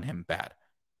they want him bad.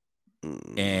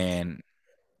 And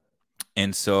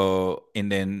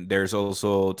then there's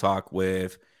also talk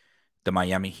with the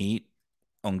Miami Heat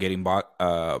on getting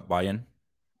Bojan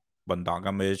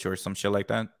Bogdanovic or some shit like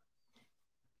that.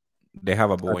 They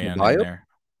have a Bojan in there.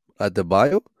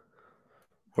 Adebayo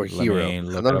or Hero?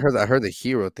 I heard the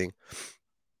Hero thing.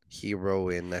 Hero,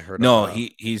 and I heard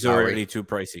he's already too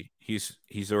pricey. He's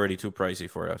already too pricey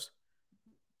for us.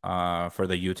 For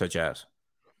the Utah Jazz.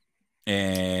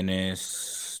 And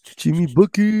it's Jimmy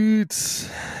Buckets.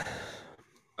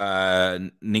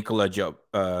 Nikola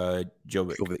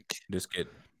Jovic. This kid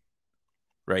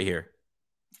right here.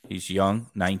 He's young,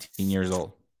 19 years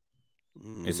old.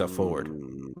 It's a forward.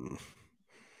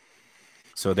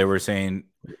 So they were saying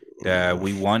that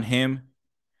we want him,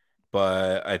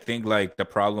 but I think like the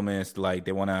problem is like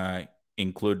they want to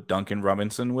include Duncan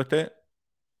Robinson with it.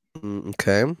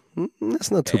 Okay,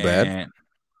 that's not too bad.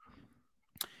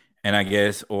 And I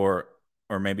guess or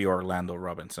maybe Orlando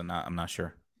Robinson. I'm not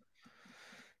sure,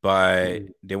 but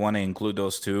they want to include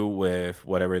those two with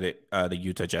whatever the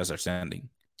Utah Jazz are sending.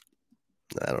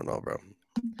 I don't know, bro.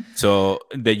 So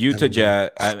the Utah Jazz,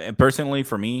 personally,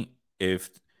 for me, if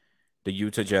the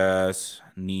Utah Jazz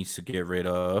needs to get rid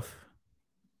of,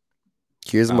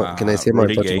 can I say my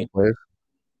untouchable players?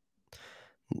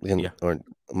 Or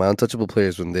my untouchable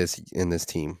players in this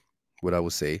team. What I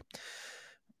would say,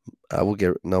 I would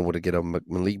get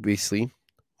Malik Beasley,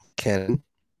 Cannon.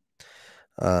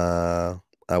 I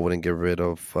wouldn't get rid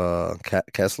of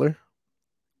Kessler.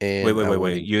 And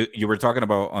wait. You were talking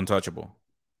about untouchable.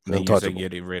 Untouchable.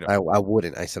 Getting rid of. I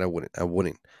wouldn't. I said I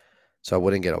wouldn't. So I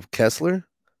wouldn't get off Kessler,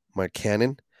 Mark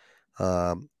Cannon.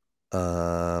 Guess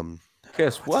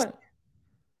what?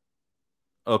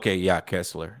 Okay, yeah,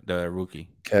 Kessler, the rookie.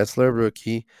 Kessler,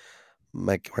 rookie,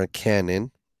 Mark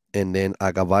Cannon, and then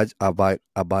Agabaji,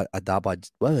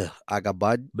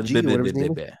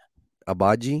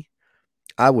 Abaji.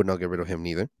 I would not get rid of him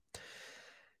neither.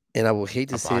 And I would hate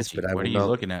to say this, but I would not. What are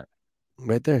you looking at?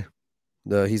 Right there.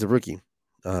 He's a rookie.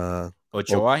 Ochoa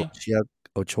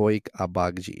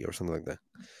Abaji or something like that.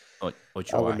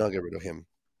 Ochoa. I would not get rid of him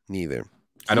neither.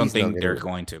 I don't think they're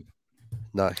going to.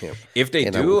 Not him. If they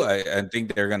do, I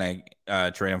think they're gonna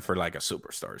trade him for like a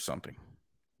superstar or something.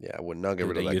 Yeah, I would not get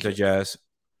rid of the Utah Jazz.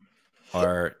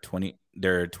 Are 20?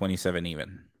 They're 27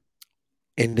 even.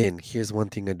 And then here's one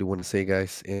thing I do want to say,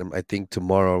 guys. And I think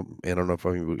tomorrow, I don't know if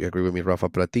you agree with me, Rafa,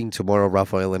 but I think tomorrow,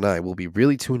 Rafael and I will be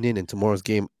really tuned in tomorrow's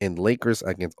game in Lakers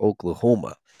against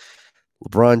Oklahoma.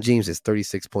 LeBron James is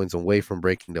 36 points away from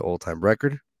breaking the all-time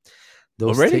record.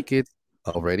 Those tickets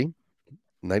already.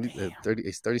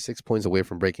 36 points away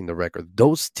from breaking the record.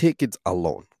 Those tickets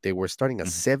alone, they were starting at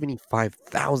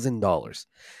 $75,000.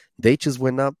 They just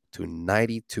went up to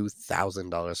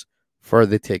 $92,000 for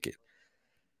the ticket.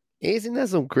 Isn't that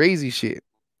some crazy shit?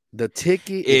 The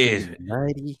ticket is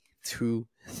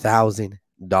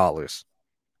 $92,000.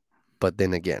 But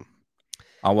then again,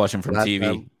 I'll watch him from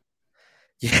TV.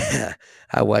 Yeah,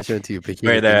 I watch it on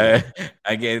TV.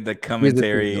 I get the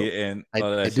commentary and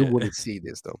all that I do want to see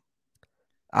this though.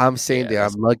 I'm saying that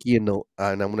I'm lucky, and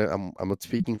I'm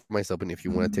speaking for myself. And if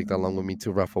you want to take that along with me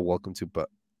too, Rafa, welcome to. But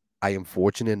I am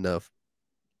fortunate enough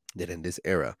that in this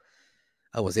era,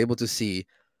 I was able to see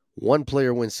one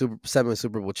player win 7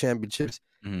 Super Bowl championships,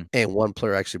 and one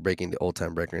player actually breaking the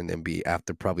all-time record in the NBA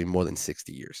after probably more than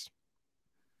 60 years.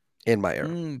 In my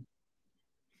era,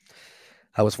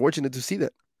 I was fortunate to see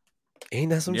that.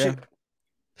 Ain't that some shit?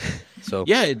 So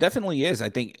yeah, it definitely is. I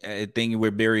think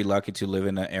we're very lucky to live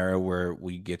in an era where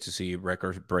we get to see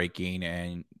record breaking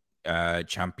and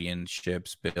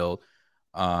championships built.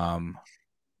 I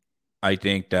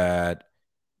think that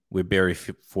we're very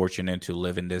fortunate to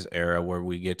live in this era where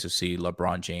we get to see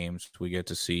LeBron James, we get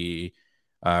to see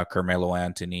Carmelo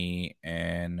Anthony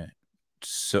and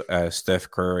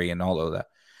Steph Curry and all of that.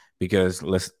 Because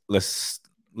let's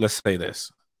say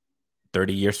this: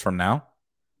 30 years from now,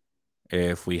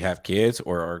 if we have kids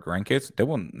or our grandkids, they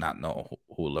will not know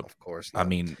who LeBron. Of course not. I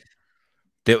mean,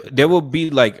 they will be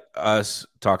like us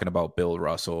talking about Bill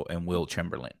Russell and Will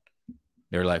Chamberlain.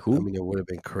 They're like, who? I mean, it would have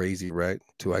been crazy, right?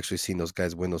 To actually see those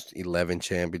guys win those 11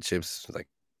 championships. Like,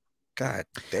 God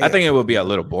damn. I think it would be a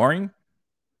little boring.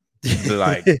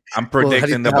 Like, I'm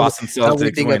predicting the Boston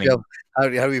Celtics winning. How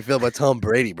do we feel about Tom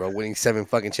Brady, bro, winning 7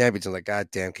 fucking championships? I'm like, God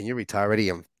damn, can you retire already?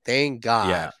 And thank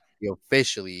God he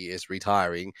officially is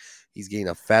retiring. He's getting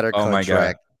a fatter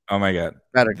contract. Oh my god,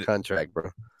 fatter contract, bro.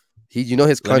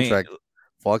 His contract.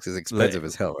 Fox is expensive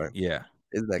as hell, right? Yeah.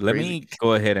 Isn't that Let crazy? me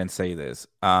go ahead and say this.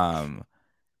 And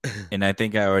I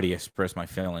think I already expressed my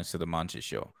feelings to the Monty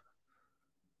show.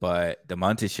 But the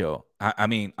Monty show, I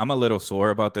mean, I'm a little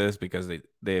sore about this because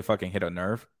they fucking hit a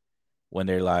nerve when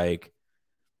they're like,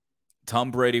 Tom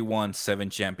Brady won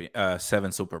 7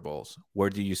 Super Bowls.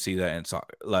 Where do you see that in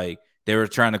soccer? Like, they were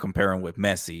trying to compare him with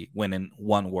Messi winning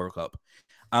 1 World Cup.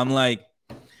 I'm like,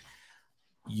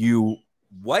 you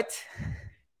what?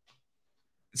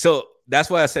 So that's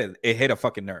why I said it hit a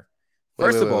fucking nerve.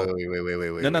 First of all,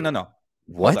 wait. No.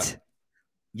 What?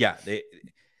 Yeah,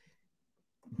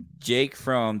 Jake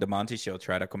from the Monty Show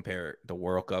tried to compare the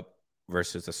World Cup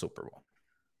versus the Super Bowl.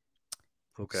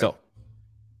 Okay. So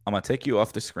I'm gonna take you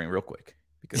off the screen real quick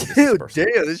because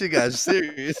this shit got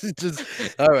serious. Just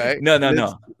all right.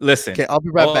 No. Listen. Okay, I'll be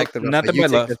right back.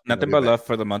 Nothing but love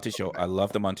for the Monty Show. I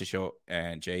love the Monty Show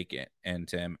and Jake and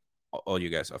Tim, all you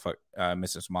guys.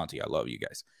 Mrs. Monty, I love you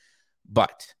guys.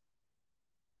 But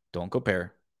don't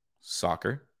compare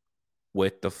soccer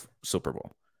with the Super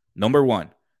Bowl. Number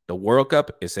one, the World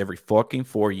Cup is every fucking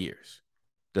 4 years.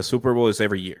 The Super Bowl is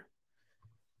every year.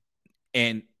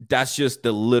 And that's just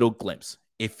the little glimpse.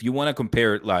 If you want to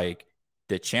compare like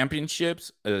the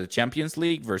championships, the Champions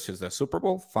League versus the Super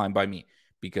Bowl, fine by me,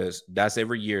 because that's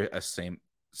every year same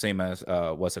as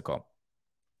what's it called?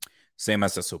 Same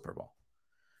as the Super Bowl.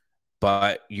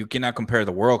 But you cannot compare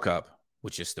the World Cup,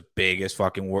 which is the biggest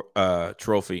fucking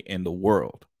trophy in the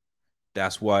world.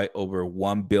 That's why over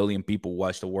 1 billion people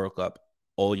watch the World Cup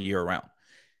all year round.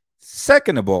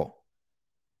 Second of all,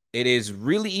 it is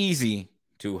really easy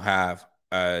to have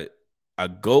a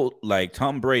GOAT like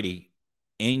Tom Brady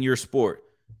in your sport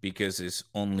because it's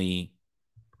only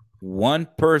one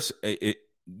person.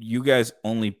 You guys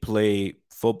only play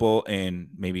football in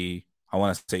maybe, I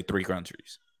want to say 3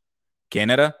 countries: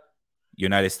 Canada,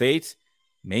 United States,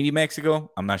 maybe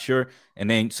Mexico. I'm not sure. And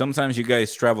then sometimes you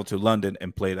guys travel to London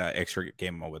and play that extra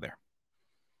game over there.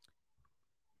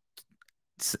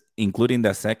 Including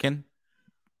that second,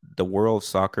 the world of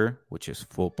soccer, which is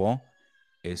football,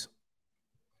 is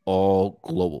all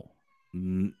global.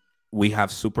 We have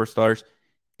superstars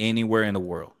anywhere in the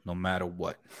world, no matter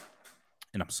what.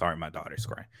 And I'm sorry, my daughter's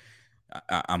crying.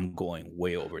 I'm going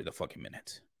way over the fucking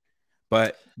minutes.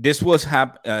 But this was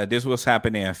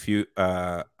happening a few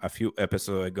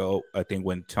episodes ago, I think,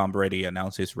 when Tom Brady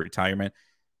announced his retirement.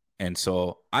 And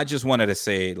so I just wanted to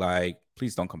say, like,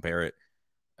 please don't compare it.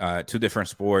 2 different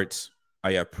sports.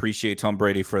 I appreciate Tom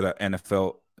Brady for the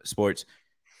NFL sports.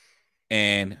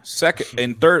 And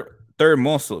third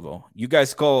most of all, you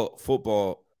guys call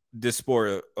football this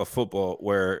sport of football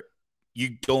where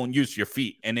you don't use your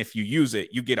feet, and if you use it,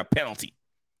 you get a penalty.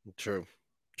 True.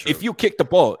 If you kick the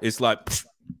ball, it's like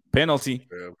penalty.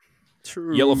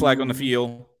 True. Yellow flag on the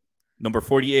field. Number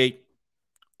 48,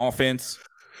 offense.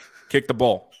 Kick the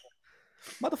ball.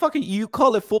 Motherfucker, you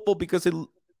call it football because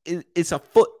it's a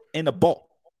foot and a ball,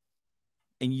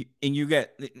 and you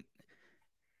get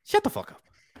shut the fuck up.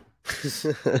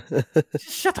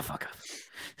 Shut the fuck up.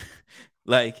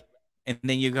 Like, and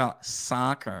then you got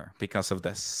soccer because of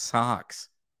the socks.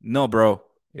 No, bro,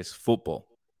 it's football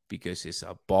because it's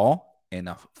a ball and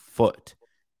a foot,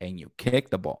 and you kick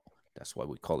the ball. That's why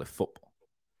we call it football.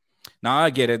 Now I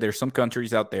get it. There's some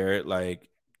countries out there like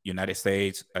United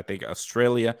States, I think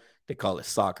Australia, they call it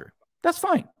soccer. That's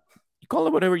fine. You call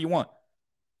it whatever you want.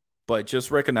 But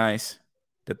just recognize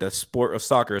that the sport of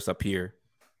soccer is up here.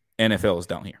 NFL is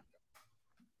down here.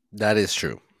 That is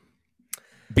true.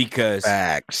 Because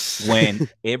facts. When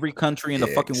every country in the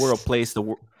fucking world plays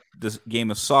this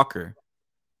game of soccer,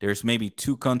 there's maybe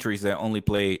 2 countries that only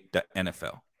play the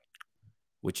NFL,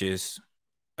 which is,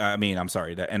 the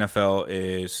NFL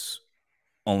is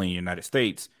only in the United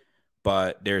States,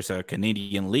 but there's a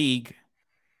Canadian league,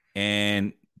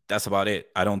 and that's about it.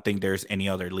 I don't think there's any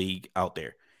other league out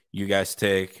there. You guys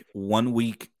take 1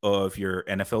 week of your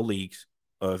NFL leagues,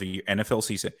 of your NFL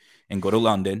season, and go to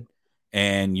London,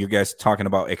 and you guys talking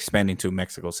about expanding to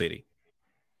Mexico City.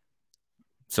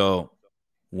 So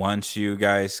once you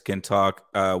guys can talk,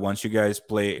 once you guys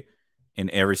play in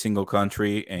every single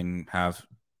country and have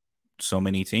so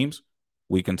many teams,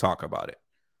 we can talk about it.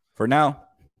 For now,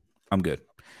 I'm good.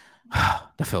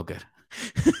 That felt good.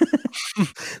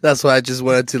 That's why I just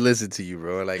wanted to listen to you,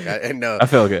 bro. Like I know I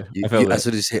feel good. I feel good. As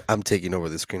soon as you say I'm taking over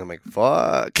the screen, I'm like,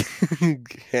 fuck.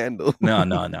 Handle. No.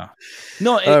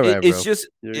 It's just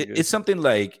it's something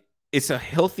like it's a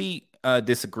healthy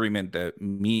disagreement that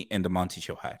me and the Monty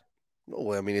Show had.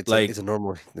 No, I mean it's a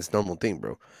normal thing,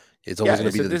 bro. It's always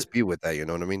going to be the dispute with that, you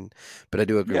know what I mean? But I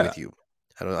do agree with you.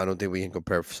 I don't think we can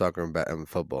compare soccer and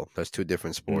football. That's two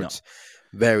different sports.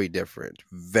 No. Very different.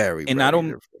 Very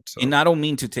different. So. And I don't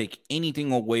mean to take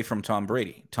anything away from Tom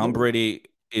Brady. Tom Brady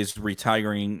is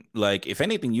retiring. Like, if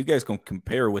anything, you guys can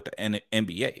compare with the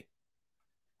NBA.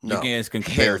 No. You guys can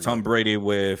compare Tom Brady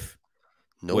with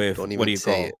don't even what do you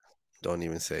say it. Don't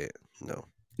even say it.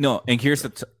 No, and here's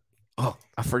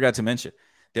I forgot to mention.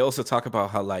 They also talk about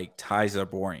how like ties are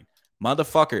boring.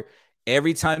 Motherfucker,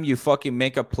 every time you fucking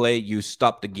make a play, you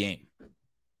stop the game.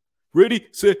 Ready,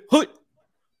 set, hut.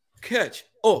 Catch.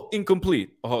 Oh,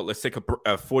 incomplete. Oh, let's take a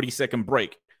 40-second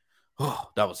break. Oh,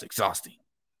 that was exhausting.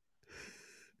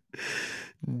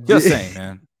 Just saying,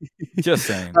 man. Just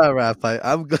saying. All right,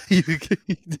 I'm glad you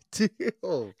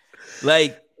deal.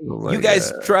 Like, you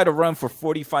guys try to run for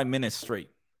 45 minutes straight.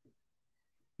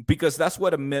 Because that's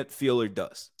what a midfielder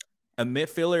does. A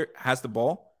midfielder has the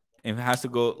ball and has to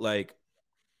go like,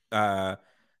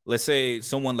 let's say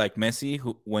someone like Messi,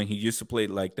 who when he used to play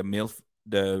like the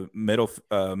middle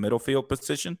field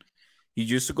position, he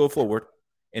used to go forward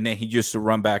and then he used to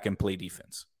run back and play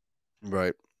defense.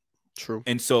 Right. True.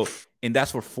 And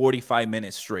that's for 45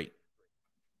 minutes straight.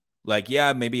 Like,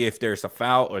 yeah, maybe if there's a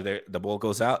foul or the ball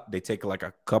goes out, they take like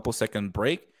a couple second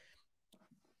break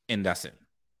and that's it.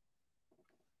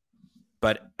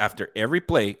 But after every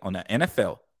play on the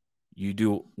NFL, you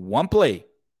do one play,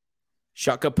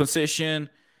 shotgun position,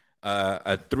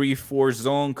 a 3-4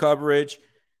 zone coverage,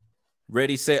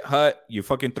 ready, set, hut. You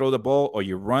fucking throw the ball or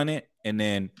you run it. And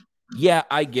then, yeah,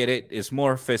 I get it. It's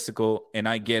more physical. And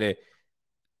I get it.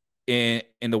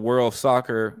 In the world of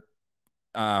soccer,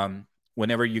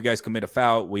 whenever you guys commit a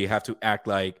foul, we have to act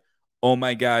like, oh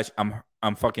my gosh,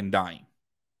 I'm fucking dying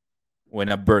when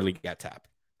I barely got tapped.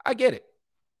 I get it.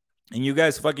 And you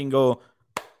guys fucking go,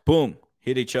 boom,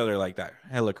 hit each other like that.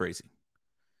 Hella crazy.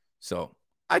 So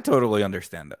I totally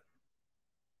understand that.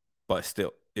 But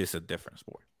still, it's a different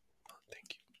sport.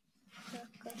 Thank you.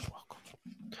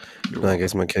 You're welcome. I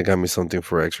guess my kid got me something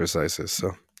for exercises.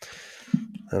 So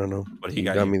I don't know. What he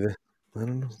got me I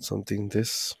don't know. Something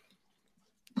this.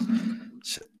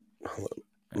 Shit. Hold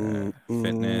on.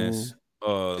 Fitness.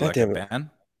 Like a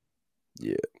band?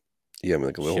 Yeah. Yeah, I mean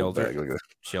like a little bag like that.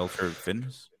 Sheltered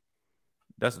fitness.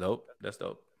 That's dope.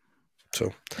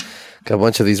 So, got a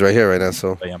bunch of these right here right now.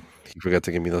 So, you forgot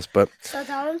to give me those. But so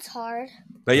that one's hard.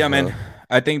 But yeah, man,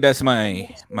 I think that's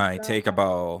my take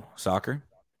about soccer,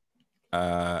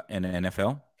 and the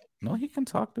NFL. No, he can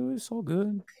talk, dude. It's so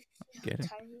good. Get it?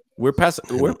 We're past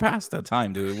the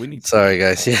time, dude. We need. Sorry,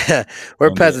 guys. Yeah,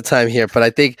 we're past the time here. But I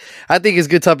think it's a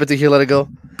good topic to hear. Let it go. All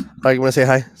right, you want to say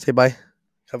hi? Say bye.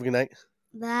 Have a good night.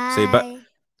 Bye. Say bye.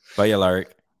 Bye,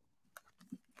 Alaric.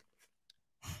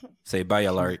 Say bye,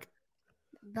 Alaric.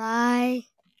 Bye.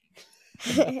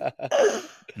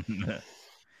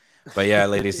 But yeah,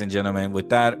 ladies and gentlemen, with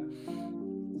that,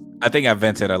 I think I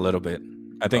vented a little bit.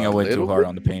 I think I went too hard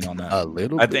on the paint on that. A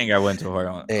little bit? I think I went too hard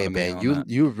on Hey, man,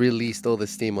 you released all the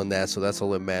steam on that, so that's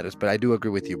all that matters. But I do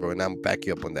agree with you, bro, and I'm back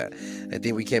you up on that. I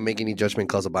think we can't make any judgment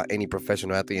calls about any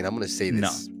professional athlete, and I'm going to say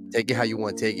this. No. Take it how you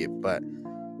want to take it, but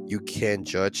you can't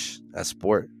judge a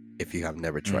sport if you have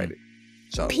never tried it.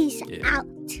 So peace out.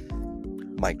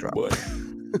 Mic drop.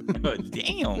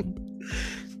 Damn.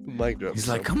 Mic drop. He's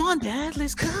like, come on, Dad,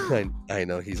 let's go. I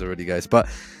know he's already, guys. But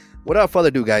without further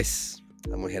ado, guys,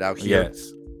 I'm gonna head out here.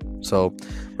 Yes. So,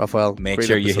 Rafael, make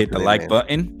sure you hit the like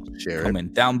button. Share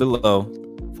comment down below.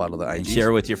 Follow the IG.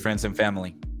 Share with your friends and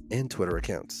family. And Twitter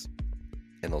accounts.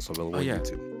 And also available on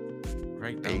YouTube.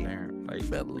 Right down there. Like,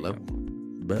 below.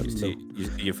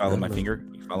 You follow my finger?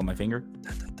 You follow my finger?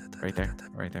 Right there.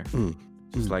 Right there.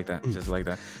 Just like that. Just like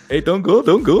that. Hey, don't go.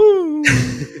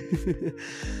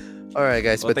 All right,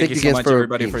 guys. Well, but thank you so guys much, for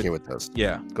everybody, being here with us.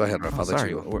 Yeah. Go ahead, Rafa.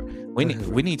 Sorry.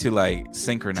 We need to like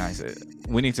synchronize it.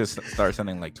 We need to start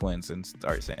sounding like twins and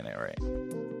start saying it right.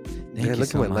 Man, look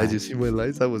at my lights. You see my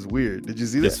lights? That was weird. Did you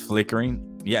see that? It's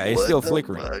flickering. Yeah, it's still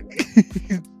flickering.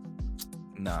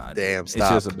 Nah. Damn,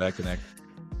 stop. It's just a bad connect.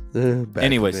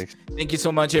 Anyways, thank you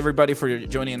so much, everybody, for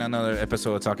joining another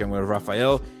episode of Talking with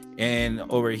Rafael. And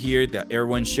over here, the Air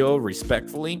One Show,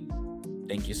 respectfully,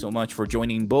 thank you so much for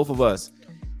joining both of us.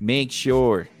 Make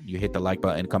sure you hit the like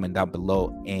button, comment down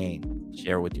below, and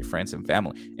share with your friends and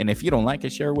family. And if you don't like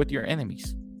it, share with your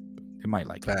enemies. They might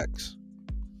like Facts.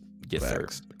 it. Yes, sir.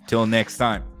 Till next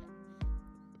time.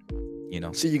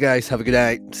 See you guys. Have a good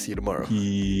night. See you tomorrow.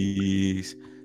 Peace.